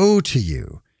 Woe to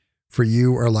you! For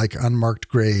you are like unmarked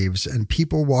graves, and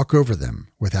people walk over them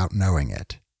without knowing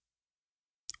it.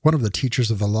 One of the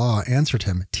teachers of the law answered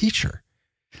him, Teacher,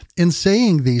 in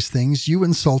saying these things you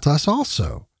insult us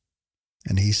also.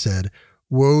 And he said,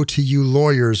 Woe to you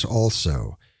lawyers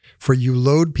also, for you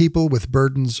load people with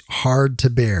burdens hard to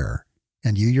bear,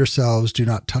 and you yourselves do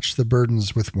not touch the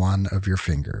burdens with one of your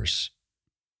fingers.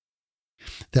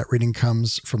 That reading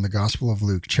comes from the Gospel of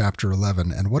Luke, chapter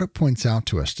 11, and what it points out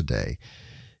to us today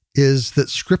is that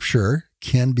Scripture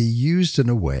can be used in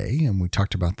a way, and we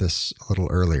talked about this a little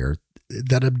earlier,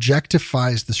 that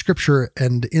objectifies the Scripture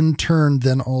and in turn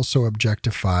then also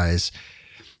objectifies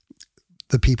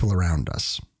the people around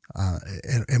us.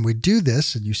 And we do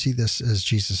this, and you see this as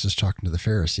Jesus is talking to the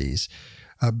Pharisees,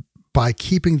 by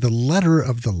keeping the letter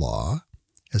of the law,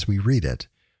 as we read it,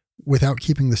 without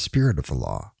keeping the spirit of the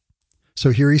law.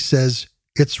 So here he says,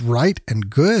 it's right and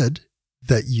good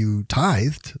that you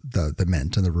tithed the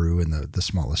mint and the rue and the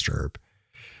smallest herb,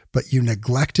 but you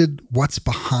neglected what's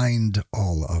behind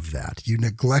all of that. You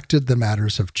neglected the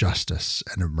matters of justice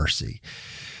and of mercy.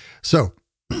 So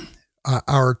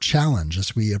our challenge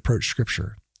as we approach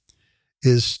Scripture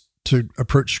is to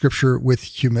approach Scripture with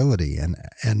humility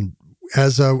and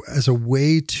as a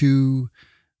way to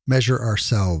measure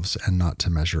ourselves and not to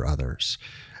measure others.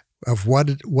 Of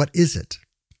what is it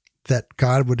that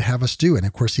God would have us do? And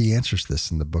of course, he answers this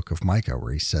in the book of Micah,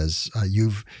 where he says,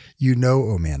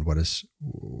 O man, what is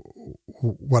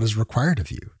required of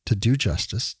you: to do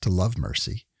justice, to love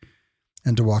mercy,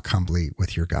 and to walk humbly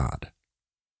with your God.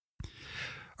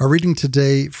 Our reading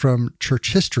today from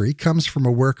church history comes from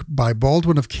a work by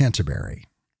Baldwin of Canterbury.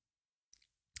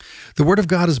 The Word of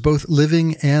God is both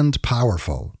living and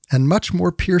powerful, and much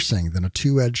more piercing than a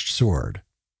two-edged sword.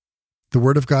 The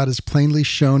Word of God is plainly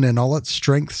shown in all its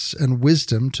strengths and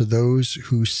wisdom to those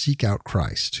who seek out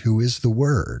Christ, who is the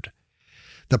Word,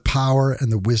 the power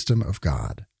and the wisdom of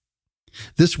God.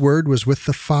 This Word was with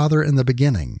the Father in the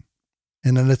beginning,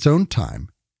 and in its own time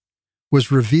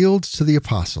was revealed to the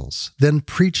apostles, then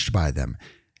preached by them,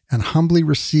 and humbly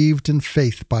received in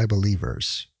faith by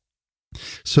believers.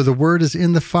 So the Word is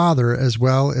in the Father as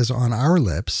well as on our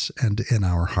lips and in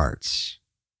our hearts.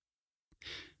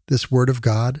 This Word of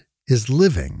God is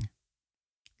living.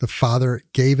 The Father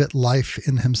gave it life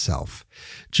in himself,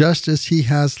 just as he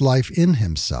has life in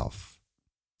himself.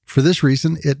 For this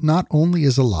reason, it not only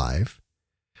is alive,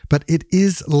 but it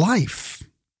is life.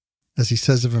 As he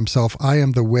says of himself, I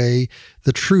am the way,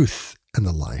 the truth, and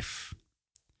the life.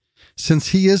 Since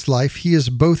he is life, he is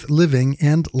both living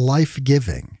and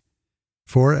life-giving.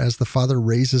 For as the Father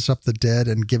raises up the dead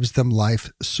and gives them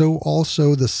life, so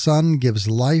also the Son gives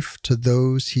life to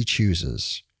those he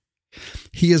chooses.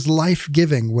 He is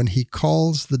life-giving when he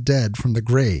calls the dead from the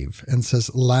grave and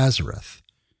says, Lazarus,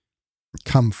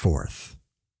 come forth.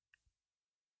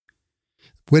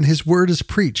 When his word is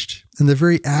preached, in the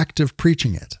very act of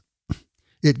preaching it,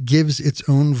 it gives its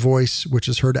own voice, which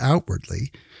is heard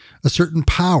outwardly, a certain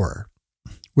power,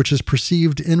 which is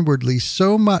perceived inwardly,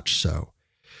 so much so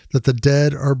that the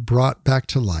dead are brought back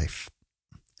to life.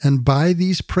 And by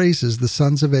these praises, the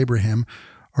sons of Abraham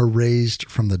are raised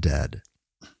from the dead.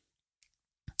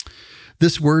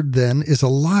 This word, then, is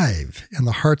alive in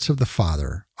the hearts of the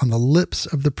Father, on the lips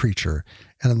of the preacher,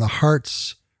 and in the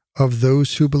hearts of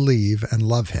those who believe and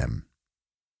love him.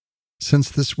 Since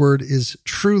this word is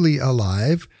truly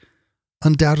alive,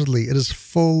 undoubtedly it is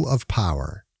full of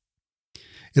power.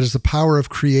 It is the power of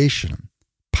creation,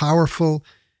 powerful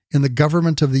in the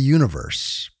government of the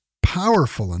universe,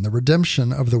 powerful in the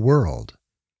redemption of the world.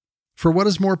 For what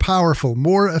is more powerful,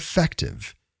 more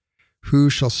effective?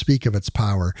 Who shall speak of its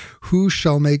power? Who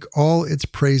shall make all its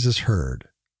praises heard?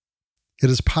 It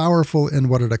is powerful in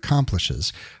what it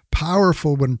accomplishes,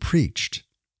 powerful when preached.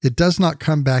 It does not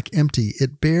come back empty.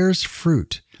 It bears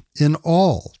fruit in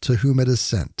all to whom it is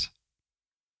sent.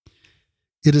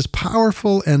 It is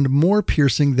powerful and more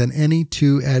piercing than any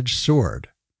two-edged sword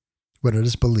when it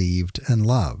is believed and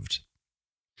loved.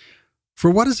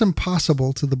 For what is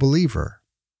impossible to the believer?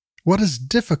 What is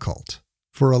difficult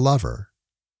for a lover?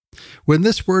 When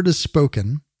this word is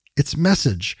spoken, its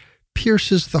message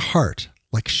pierces the heart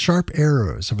like sharp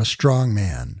arrows of a strong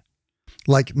man,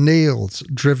 like nails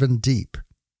driven deep.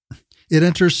 It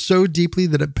enters so deeply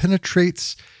that it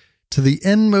penetrates to the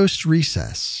inmost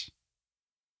recess.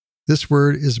 This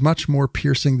word is much more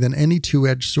piercing than any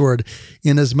two-edged sword,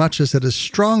 inasmuch as it is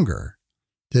stronger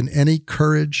than any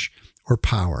courage or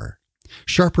power,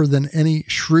 sharper than any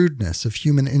shrewdness of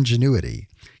human ingenuity,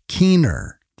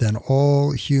 keener than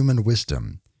all human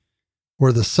wisdom,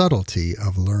 or the subtlety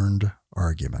of learned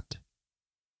argument.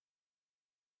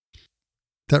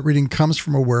 That reading comes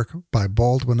from a work by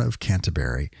Baldwin of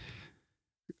Canterbury.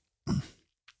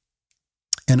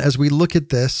 And as we look at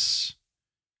this,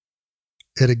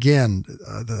 I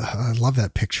love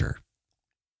that picture.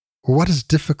 What is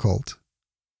difficult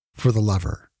for the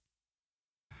lover?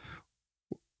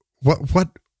 What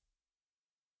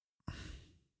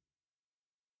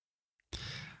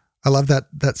I love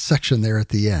that section there at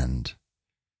the end.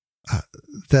 I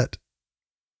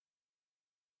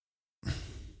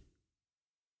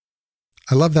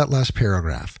love that last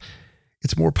paragraph.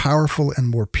 It's more powerful and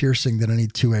more piercing than any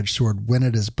two-edged sword when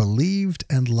it is believed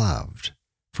and loved.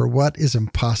 For what is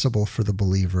impossible for the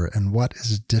believer and what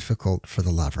is difficult for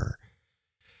the lover?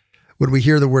 When we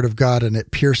hear the word of God and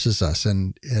it pierces us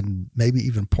and maybe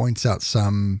even points out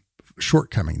some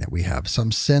shortcoming that we have,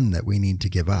 some sin that we need to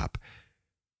give up,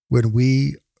 when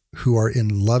we who are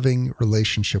in loving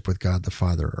relationship with God the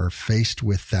Father are faced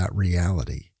with that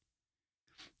reality,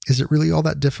 is it really all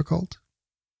that difficult?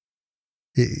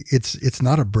 It's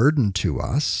not a burden to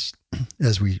us,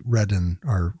 as we read in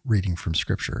our reading from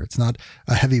Scripture. It's not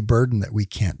a heavy burden that we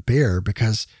can't bear,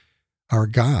 because our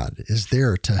God is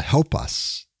there to help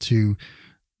us, to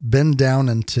bend down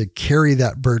and to carry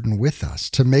that burden with us,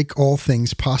 to make all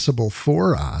things possible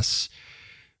for us,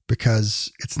 because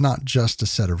it's not just a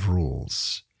set of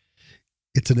rules.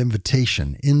 It's an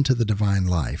invitation into the divine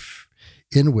life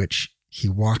in which he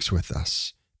walks with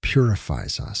us,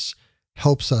 purifies us,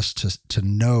 helps us to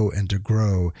know and to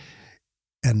grow,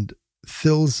 and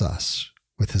fills us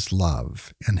with his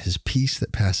love and his peace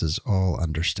that passes all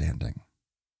understanding.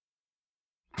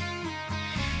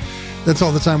 That's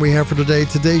all the time we have for today.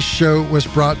 Today's show was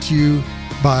brought to you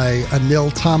by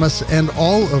Anil Thomas and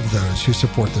all of those who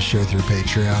support the show through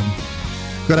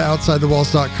Patreon. Go to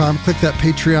OutsideTheWalls.com, click that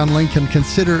Patreon link, and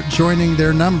consider joining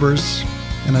their numbers.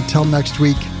 And until next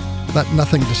week, let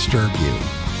nothing disturb you.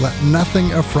 Let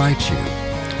nothing affright you.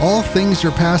 All things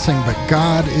are passing, but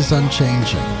God is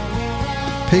unchanging.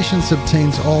 Patience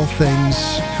obtains all things.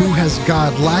 Who has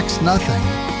God lacks nothing.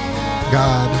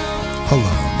 God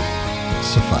alone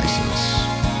suffices.